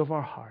hold of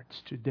our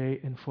hearts today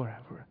and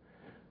forever.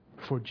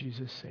 For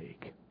Jesus'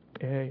 sake.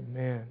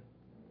 Amen.